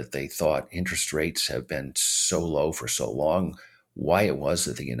was that they thought interest rates have been so low for so long, why it was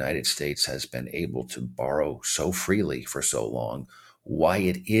that the United States has been able to borrow so freely for so long, why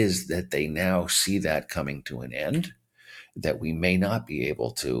it is that they now see that coming to an end, that we may not be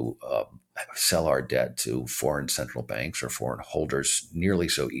able to sell our debt to foreign central banks or foreign holders nearly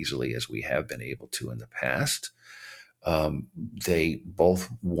so easily as we have been able to in the past. They both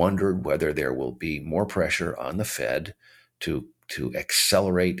wondered whether there will be more pressure on the Fed to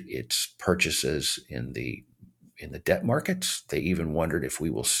accelerate its purchases in the debt markets. They even wondered if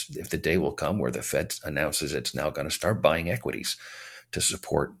the day will come where the Fed announces it's now going to start buying equities to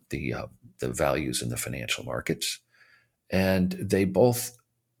support the values in the financial markets. And they both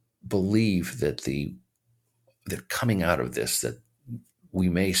believe that coming out of this, that we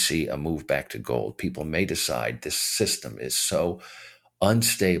may see a move back to gold. People may decide this system is so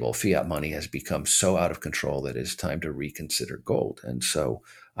unstable. Fiat money has become so out of control that it's time to reconsider gold. And so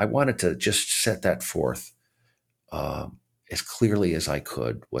I wanted to just set that forth as clearly as I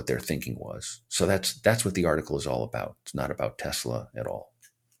could, what their thinking was. So that's what the article is all about. It's not about Tesla at all.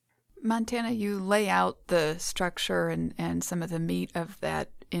 Montana, you lay out the structure and some of the meat of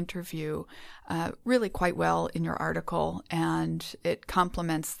that interview really quite well in your article, and it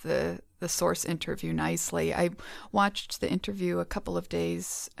complements the source interview nicely. I watched the interview a couple of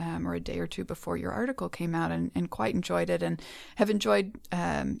days or a day or two before your article came out and quite enjoyed it, and have enjoyed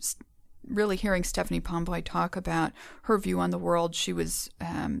really hearing Stephanie Pomboy talk about her view on the world. She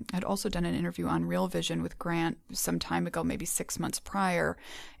had also done an interview on Real Vision with Grant some time ago, maybe 6 months prior,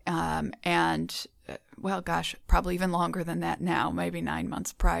 probably even longer than that now, maybe 9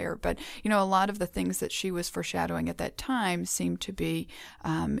 months prior. But, a lot of the things that she was foreshadowing at that time seem to be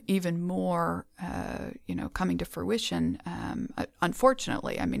even more, coming to fruition,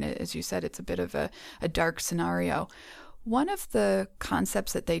 unfortunately. I mean, as you said, it's a bit of a dark scenario. One of the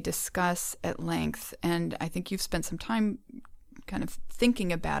concepts that they discuss at length, and I think you've spent some time kind of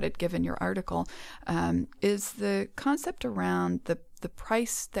thinking about it given your article, is the concept around the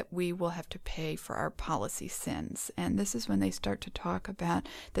price that we will have to pay for our policy sins. And this is when they start to talk about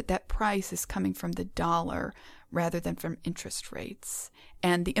that price is coming from the dollar rather than from interest rates,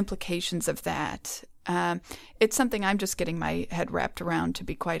 and the implications of that. It's something I'm just getting my head wrapped around, to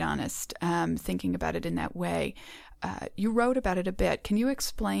be quite honest, thinking about it in that way. You wrote about it a bit. Can you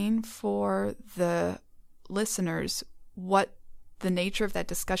explain for the listeners what the nature of that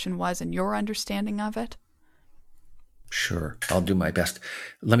discussion was and your understanding of it? Sure, I'll do my best.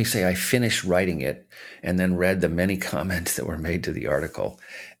 Let me say I finished writing it and then read the many comments that were made to the article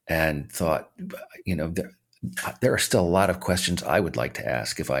and thought, there are still a lot of questions I would like to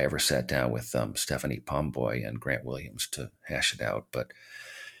ask if I ever sat down with Stephanie Pomboy and Grant Williams to hash it out. But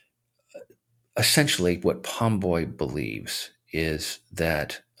essentially, what Pomboy believes is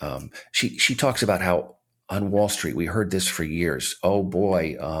that she talks about how on Wall Street, we heard this for years. Oh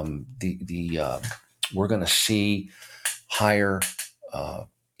boy, we're going to see higher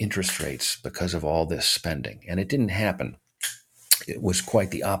interest rates because of all this spending, and it didn't happen. It was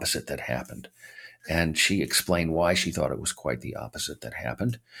quite the opposite that happened, and she explained why she thought it was quite the opposite that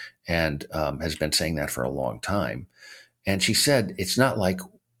happened, and has been saying that for a long time. And she said it's not like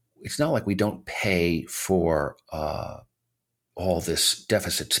we don't pay for all this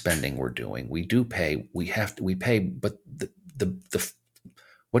deficit spending we're doing. We do pay. We pay, but the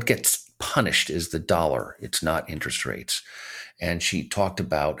what gets punished is the dollar. It's not interest rates. And she talked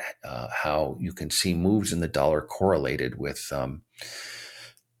about how you can see moves in the dollar correlated with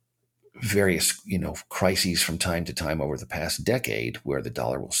various, crises from time to time over the past decade, where the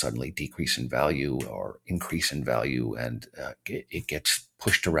dollar will suddenly decrease in value or increase in value, and it gets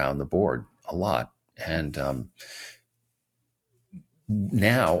pushed around the board a lot. And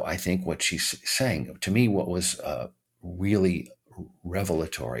now I think what she's saying to me, what was really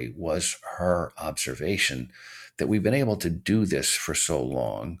revelatory was her observation that we've been able to do this for so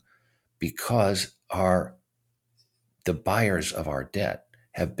long because the buyers of our debt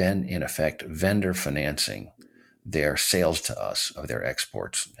have been, in effect, vendor financing their sales to us of their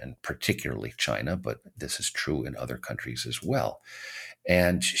exports, and particularly China, but this is true in other countries as well.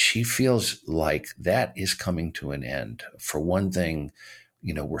 And she feels like that is coming to an end. For one thing,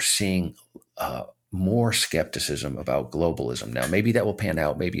 we're seeing more skepticism about globalism. Now, maybe that will pan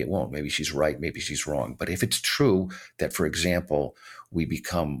out, maybe it won't. Maybe she's right, maybe she's wrong. But if it's true that, for example, we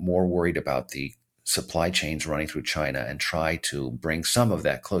become more worried about the supply chains running through China and try to bring some of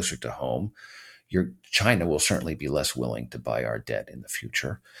that closer to home, China will certainly be less willing to buy our debt in the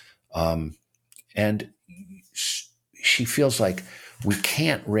future. And she feels like we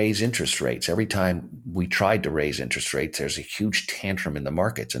can't raise interest rates. Every time we tried to raise interest rates, there's a huge tantrum in the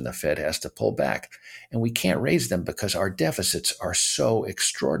markets and the Fed has to pull back. And we can't raise them because our deficits are so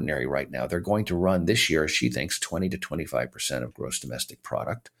extraordinary right now. They're going to run this year, she thinks, 20 to 25% of gross domestic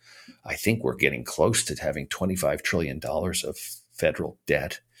product. I think we're getting close to having $25 trillion of federal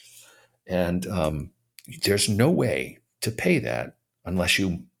debt. And there's no way to pay that unless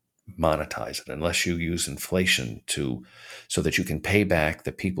you monetize it, unless you use inflation so that you can pay back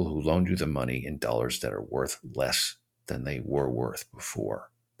the people who loaned you the money in dollars that are worth less than they were worth before.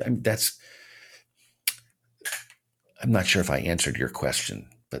 I mean, I'm not sure if I answered your question,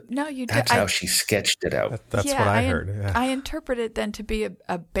 but No, you did. that's how she sketched it out. That's what I heard. Yeah. I interpret it then to be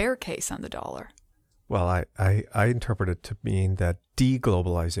a bear case on the dollar. Well, I interpret it to mean that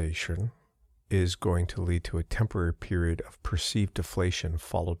deglobalization is going to lead to a temporary period of perceived deflation,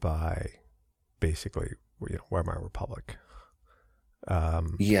 followed by basically, Weimar Republic.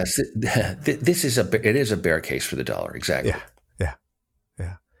 Yes, this is it is a bear case for the dollar. Exactly. Yeah.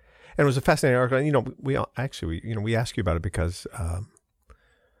 And it was a fascinating article. And, we ask you about it because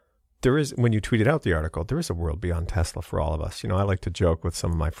there is, when you tweeted out the article, there is a world beyond Tesla for all of us. I like to joke with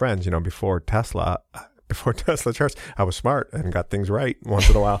some of my friends, before Tesla charts, I was smart and got things right once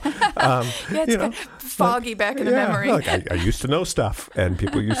in a while. It's kind of foggy back in the memory. Like I used to know stuff, and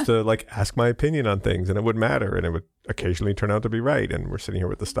people used to ask my opinion on things, and it wouldn't matter, and it would occasionally turn out to be right. And we're sitting here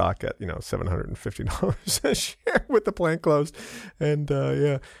with the stock at $750 a share with the plant closed, and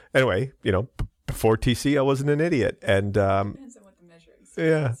Anyway, before TC, I wasn't an idiot, and Depends on what the measure is.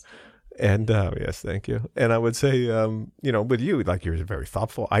 Yeah. And yes, thank you. And I would say, with you, you're very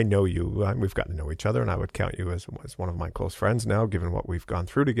thoughtful. I know you. We've gotten to know each other, and I would count you as one of my close friends now, given what we've gone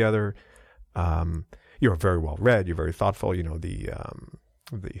through together. You're very well read. You're very thoughtful.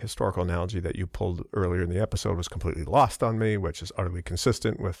 The historical analogy that you pulled earlier in the episode was completely lost on me, which is utterly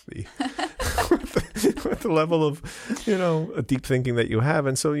consistent with the with the level of deep thinking that you have.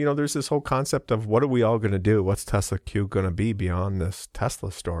 And so there's this whole concept of what are we all going to do? What's Tesla Q going to be beyond this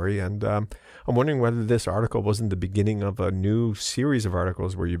Tesla story? And I'm wondering whether this article wasn't the beginning of a new series of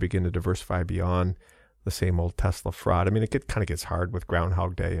articles where you begin to diversify beyond the same old Tesla fraud. I mean, it kind of gets hard with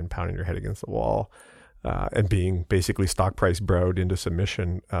Groundhog Day and pounding your head against the wall. And being basically stock price broed into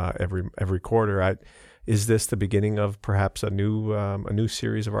submission every quarter. Is this the beginning of perhaps a new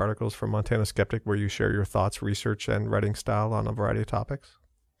series of articles from Montana Skeptic where you share your thoughts, research, and writing style on a variety of topics?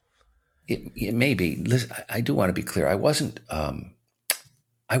 It may be. Listen, I do want to be clear. I wasn't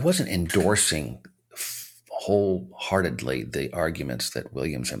endorsing wholeheartedly the arguments that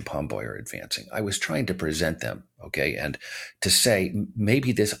Williams and Pomboy are advancing. I was trying to present them, okay, and to say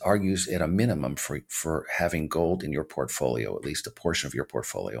maybe this argues at a minimum for having gold in your portfolio, at least a portion of your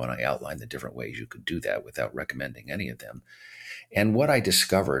portfolio, and I outlined the different ways you could do that without recommending any of them. And what I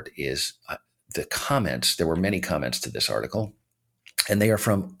discovered is the comments, there were many comments to this article, and they are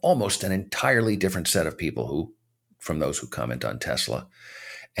from almost an entirely different set of people from those who comment on Tesla.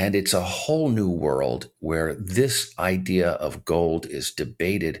 And it's a whole new world where this idea of gold is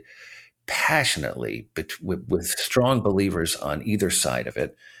debated passionately with strong believers on either side of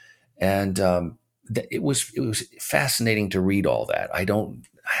it. And it was fascinating to read all that. I don't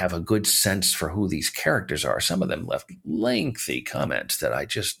have a good sense for who these characters are. Some of them left lengthy comments that I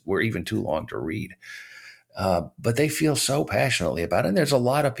just were even too long to read. But they feel so passionately about it. And there's a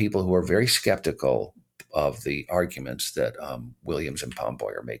lot of people who are very skeptical of the arguments that Williams and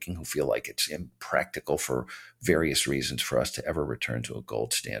Pomboy are making, who feel like it's impractical for various reasons for us to ever return to a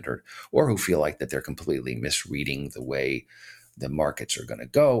gold standard, or who feel like that they're completely misreading the way the markets are going to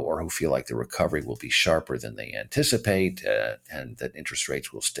go, or who feel like the recovery will be sharper than they anticipate, and that interest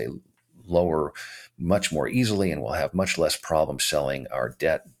rates will stay lower much more easily, and we'll have much less problem selling our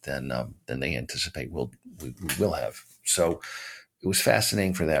debt than they anticipate we will have. So it was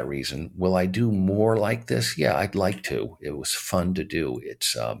fascinating for that reason. Will I do more like this? Yeah, I'd like to. It was fun to do. It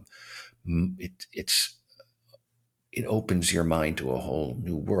opens your mind to a whole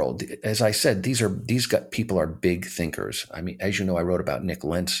new world. As I said, people are big thinkers. I mean, as you know, I wrote about Nick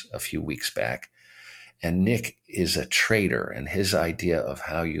Lentz a few weeks back, and Nick is a trader, and his idea of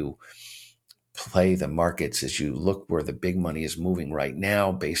how you play the markets as you look where the big money is moving right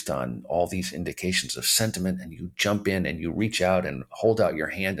now based on all these indications of sentiment, and you jump in and you reach out and hold out your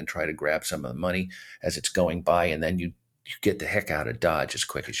hand and try to grab some of the money as it's going by, and then you get the heck out of Dodge as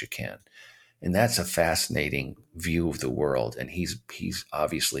quick as you can. And that's a fascinating view of the world, and he's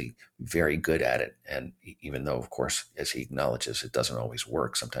obviously very good at it. And even though, of course, as he acknowledges, it doesn't always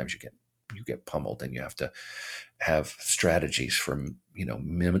work, sometimes you get pummeled, and you have to have strategies for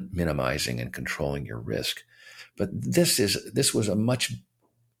minimizing and controlling your risk. But this was a much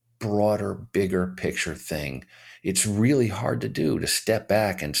broader, bigger picture thing. It's really hard to do, to step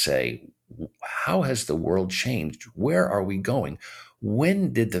back and say, how has the world changed? Where are we going?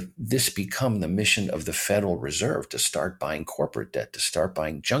 When did this become the mission of the Federal Reserve, to start buying corporate debt, to start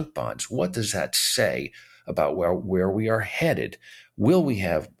buying junk bonds? What does that say about where we are headed? Will we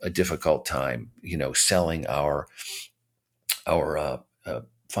have a difficult time, selling our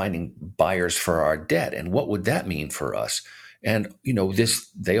finding buyers for our debt? And what would that mean for us? And,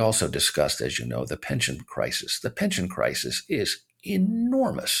 they also discussed, as you know, the pension crisis. The pension crisis is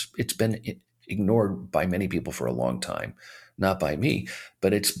enormous. It's been ignored by many people for a long time, not by me,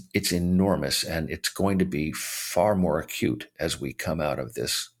 but it's enormous, and it's going to be far more acute as we come out of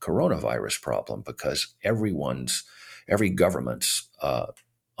this coronavirus problem, because every government's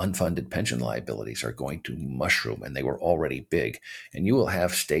unfunded pension liabilities are going to mushroom, and they were already big. And you will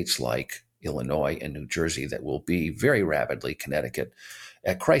have states like Illinois and New Jersey that will be very rapidly, Connecticut,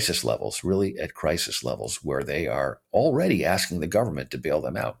 at crisis levels, really at crisis levels, where they are already asking the government to bail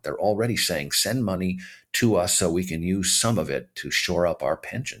them out. They're already saying, send money to us so we can use some of it to shore up our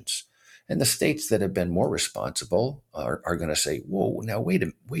pensions. And the states that have been more responsible are going to say, whoa, now wait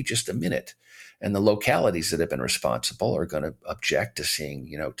just a minute. And the localities that have been responsible are going to object to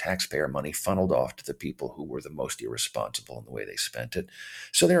seeing, taxpayer money funneled off to the people who were the most irresponsible in the way they spent it.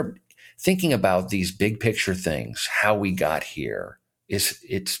 So they're thinking about these big picture things, how we got here.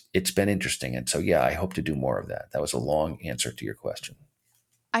 It's been interesting. And so, yeah, I hope to do more of that. That was a long answer to your question.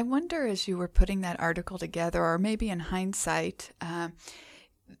 I wonder, as you were putting that article together, or maybe in hindsight,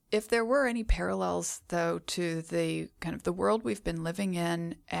 if there were any parallels, though, to the kind of the world we've been living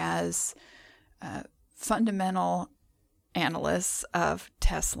in as fundamental analysts of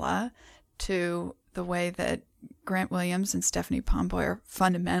Tesla, to the way that Grant Williams and Stephanie Pomboy are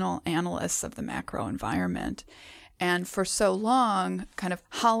fundamental analysts of the macro environment. And for so long, kind of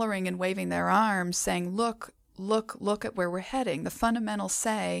hollering and waving their arms, saying, look at where we're heading. The fundamentals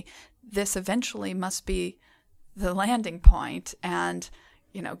say this eventually must be the landing point, and,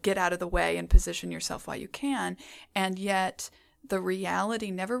 get out of the way and position yourself while you can. And yet the reality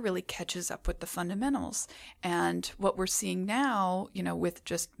never really catches up with the fundamentals. And what we're seeing now, with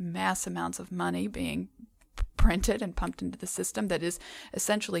just mass amounts of money being printed and pumped into the system that is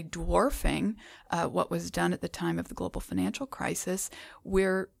essentially dwarfing what was done at the time of the global financial crisis,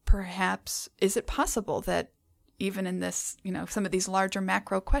 is it possible that even in this, some of these larger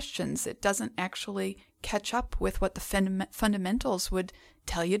macro questions, it doesn't actually catch up with what the fundamentals would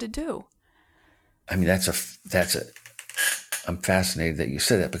tell you to do? I mean, I'm fascinated that you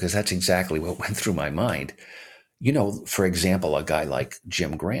said that, because that's exactly what went through my mind. For example, a guy like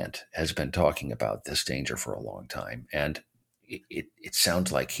Jim Grant has been talking about this danger for a long time. And it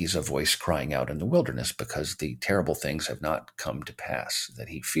sounds like he's a voice crying out in the wilderness, because the terrible things have not come to pass that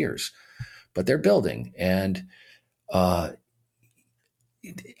he fears. But they're building. And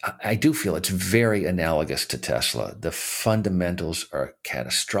I do feel it's very analogous to Tesla. The fundamentals are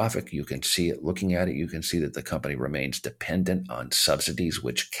catastrophic. You can see it looking at it. You can see that the company remains dependent on subsidies,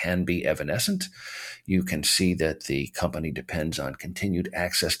 which can be evanescent. You can see that the company depends on continued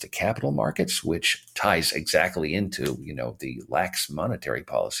access to capital markets, which ties exactly into, the lax monetary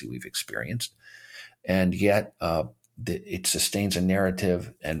policy we've experienced. And yet, it sustains a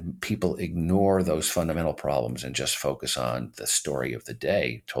narrative, and people ignore those fundamental problems and just focus on the story of the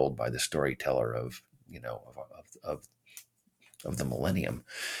day told by the storyteller of the millennium.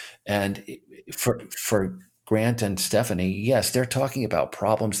 And for Grant and Stephanie, yes, they're talking about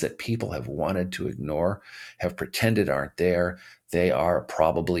problems that people have wanted to ignore, have pretended aren't there. They are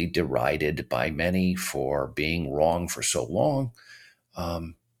probably derided by many for being wrong for so long.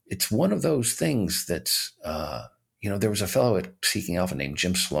 It's one of those things that's, there was a fellow at Seeking Alpha named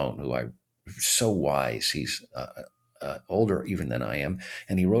Jim Sloan, who so wise. He's older even than I am.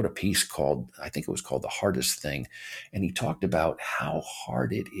 And he wrote a piece I think it was called The Hardest Thing. And he talked about how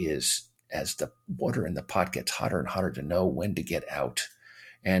hard it is as the water in the pot gets hotter and hotter to know when to get out.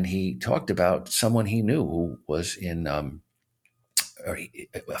 And he talked about someone he knew who was in a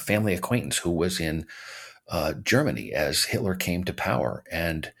family acquaintance who was in Germany as Hitler came to power.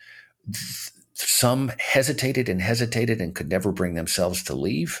 And some hesitated and could never bring themselves to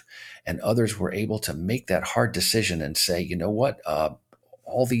leave. And others were able to make that hard decision and say, you know what,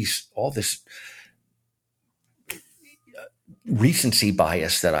 all this recency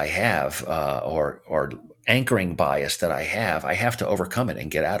bias that I have, or anchoring bias that I have to overcome it and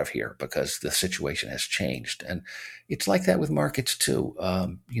get out of here, because the situation has changed. And it's like that with markets too.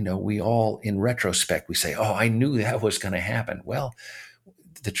 We all, in retrospect, we say, oh, I knew that was going to happen. Well,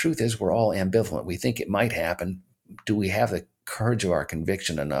 the truth is we're all ambivalent. We think it might happen. Do we have the courage of our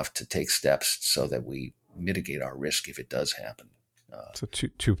conviction enough to take steps so that we mitigate our risk if it does happen? So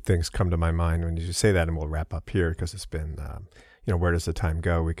two things come to my mind when you say that, and we'll wrap up here because it's been, where does the time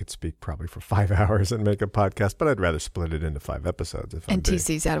go? We could speak probably for 5 hours and make a podcast, but I'd rather split it into 5 episodes. And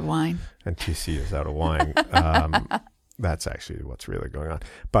TC's out of wine. And TC is out of wine. That's actually what's really going on.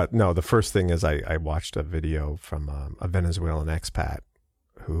 But no, the first thing is I watched a video from a Venezuelan expat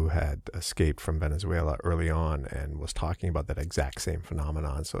who had escaped from Venezuela early on and was talking about that exact same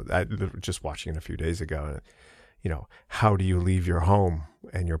phenomenon. So I just watching it a few days ago. How do you leave your home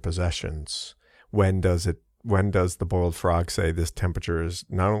and your possessions? When does the boiled frog say this temperature is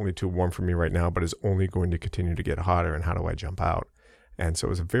not only too warm for me right now, but is only going to continue to get hotter? And how do I jump out? And so it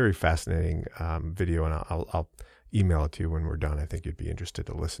was a very fascinating video, and I'll email it to you when we're done. I think you'd be interested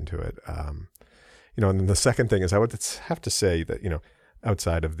to listen to it. And then the second thing is I would have to say that,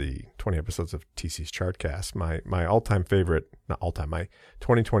 outside of the 20 episodes of TC's Chartcast, my all-time favorite, not all-time, my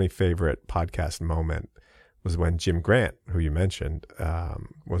 2020 favorite podcast moment was when Jim Grant, who you mentioned,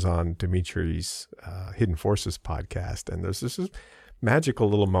 was on Dimitri's Hidden Forces podcast. And there's this magical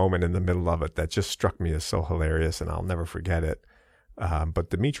little moment in the middle of it that just struck me as so hilarious, and I'll never forget it. But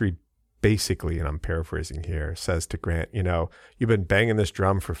Dimitri basically, and I'm paraphrasing here, says to Grant, you've been banging this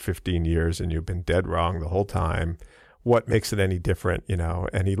drum for 15 years and you've been dead wrong the whole time. What makes it any different,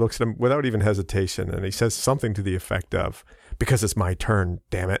 And he looks at him without even hesitation, and he says something to the effect of, because it's my turn,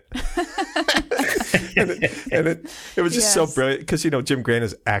 damn it. It was just so brilliant because, Jim Grant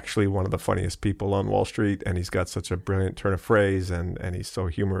is actually one of the funniest people on Wall Street, and he's got such a brilliant turn of phrase, and he's so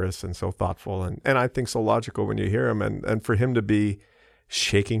humorous and so thoughtful, and I think so logical when you hear him. And for him to be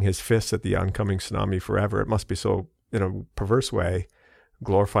shaking his fists at the oncoming tsunami forever, it must be so, in a perverse way,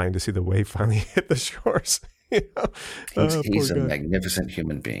 glorifying to see the wave finally hit the shores. He's a magnificent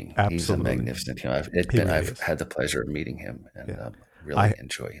human being. Absolutely. He's a magnificent human. I've had the pleasure of meeting him, and really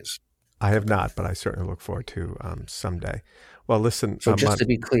enjoy his. I have not, but I certainly look forward to someday. Well, listen. So just to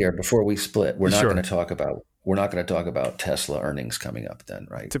be clear, before we split, we're not going to talk about Tesla earnings coming up then,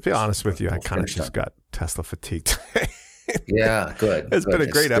 right? To be honest with you, I kind of just got Tesla fatigue today. Yeah, good. It's been a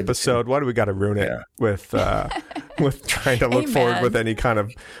great episode. Why do we got to ruin it with trying to look forward with any kind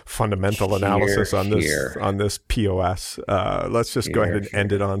of fundamental analysis on this POS? Let's just go ahead and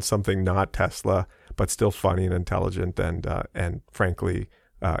end it on something not Tesla, but still funny and intelligent and frankly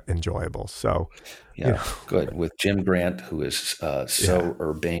enjoyable. So good with Jim Grant, who is so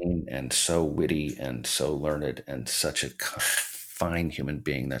urbane and so witty and so learned and such a fine human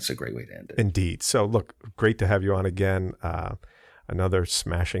being. That's a great way to end it. Indeed. So look, great to have you on again. Another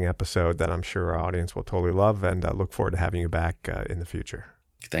smashing episode that I'm sure our audience will totally love, and look forward to having you back in the future.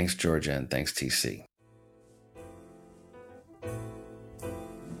 Thanks, Georgia, and thanks, TC.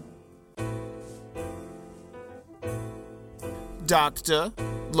 Doctor,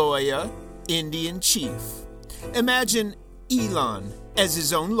 lawyer, Indian chief. Imagine Elon as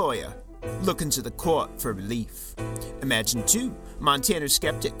his own lawyer, looking to the court for relief. Imagine, too, Montana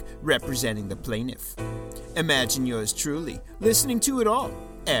Skeptic representing the plaintiff. Imagine yours truly listening to it all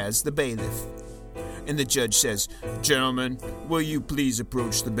as the bailiff. And the judge says, "Gentlemen, will you please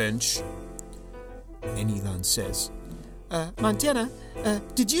approach the bench?" And Elon says, Montana,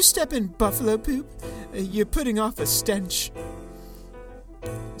 did you step in buffalo poop? You're putting off a stench."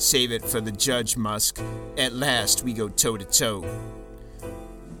 "Save it for the judge, Musk. At last we go toe-to-toe."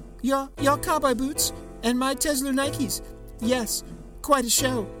 Your cowboy boots and my Tesla Nikes. Yes, quite a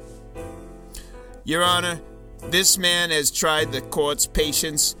show." "Your Honor, this man has tried the court's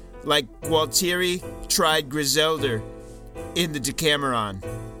patience like Gualtieri tried Griselda in the Decameron."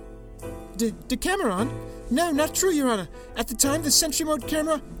 Decameron? No, not true, Your Honor. At the time, the Sentry Mode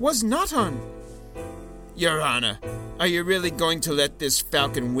camera was not on." "Your Honor, are you really going to let this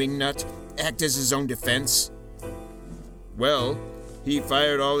Falcon wingnut act as his own defense?" "Well, he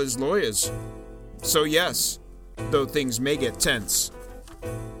fired all his lawyers. So yes, though things may get tense."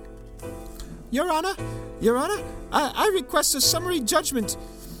 Your Honor, I request a summary judgment.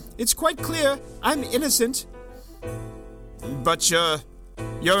 It's quite clear I'm innocent." "But Your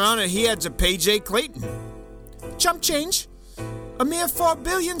Honor, he had to pay Jay Clayton." "Chump change. A mere 4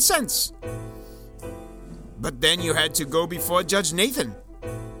 billion cents. "But then you had to go before Judge Nathan."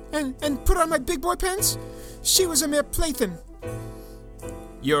 And put on my big boy pants? She was a mere plaything."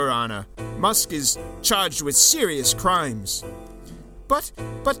 "Your Honor, Musk is charged with serious crimes." But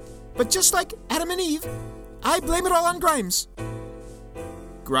just like Adam and Eve, I blame it all on Grimes."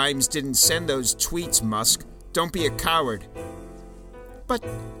 "Grimes didn't send those tweets, Musk. Don't be a coward."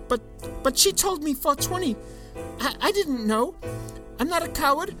 But she told me 420. I didn't know. I'm not a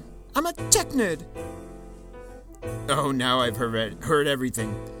coward. I'm a tech nerd. Oh, now I've heard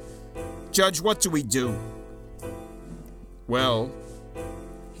everything. Judge, what do we do? Well,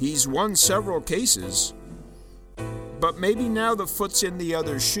 he's won several cases, but maybe now the foot's in the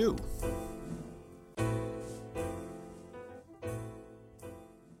other shoe.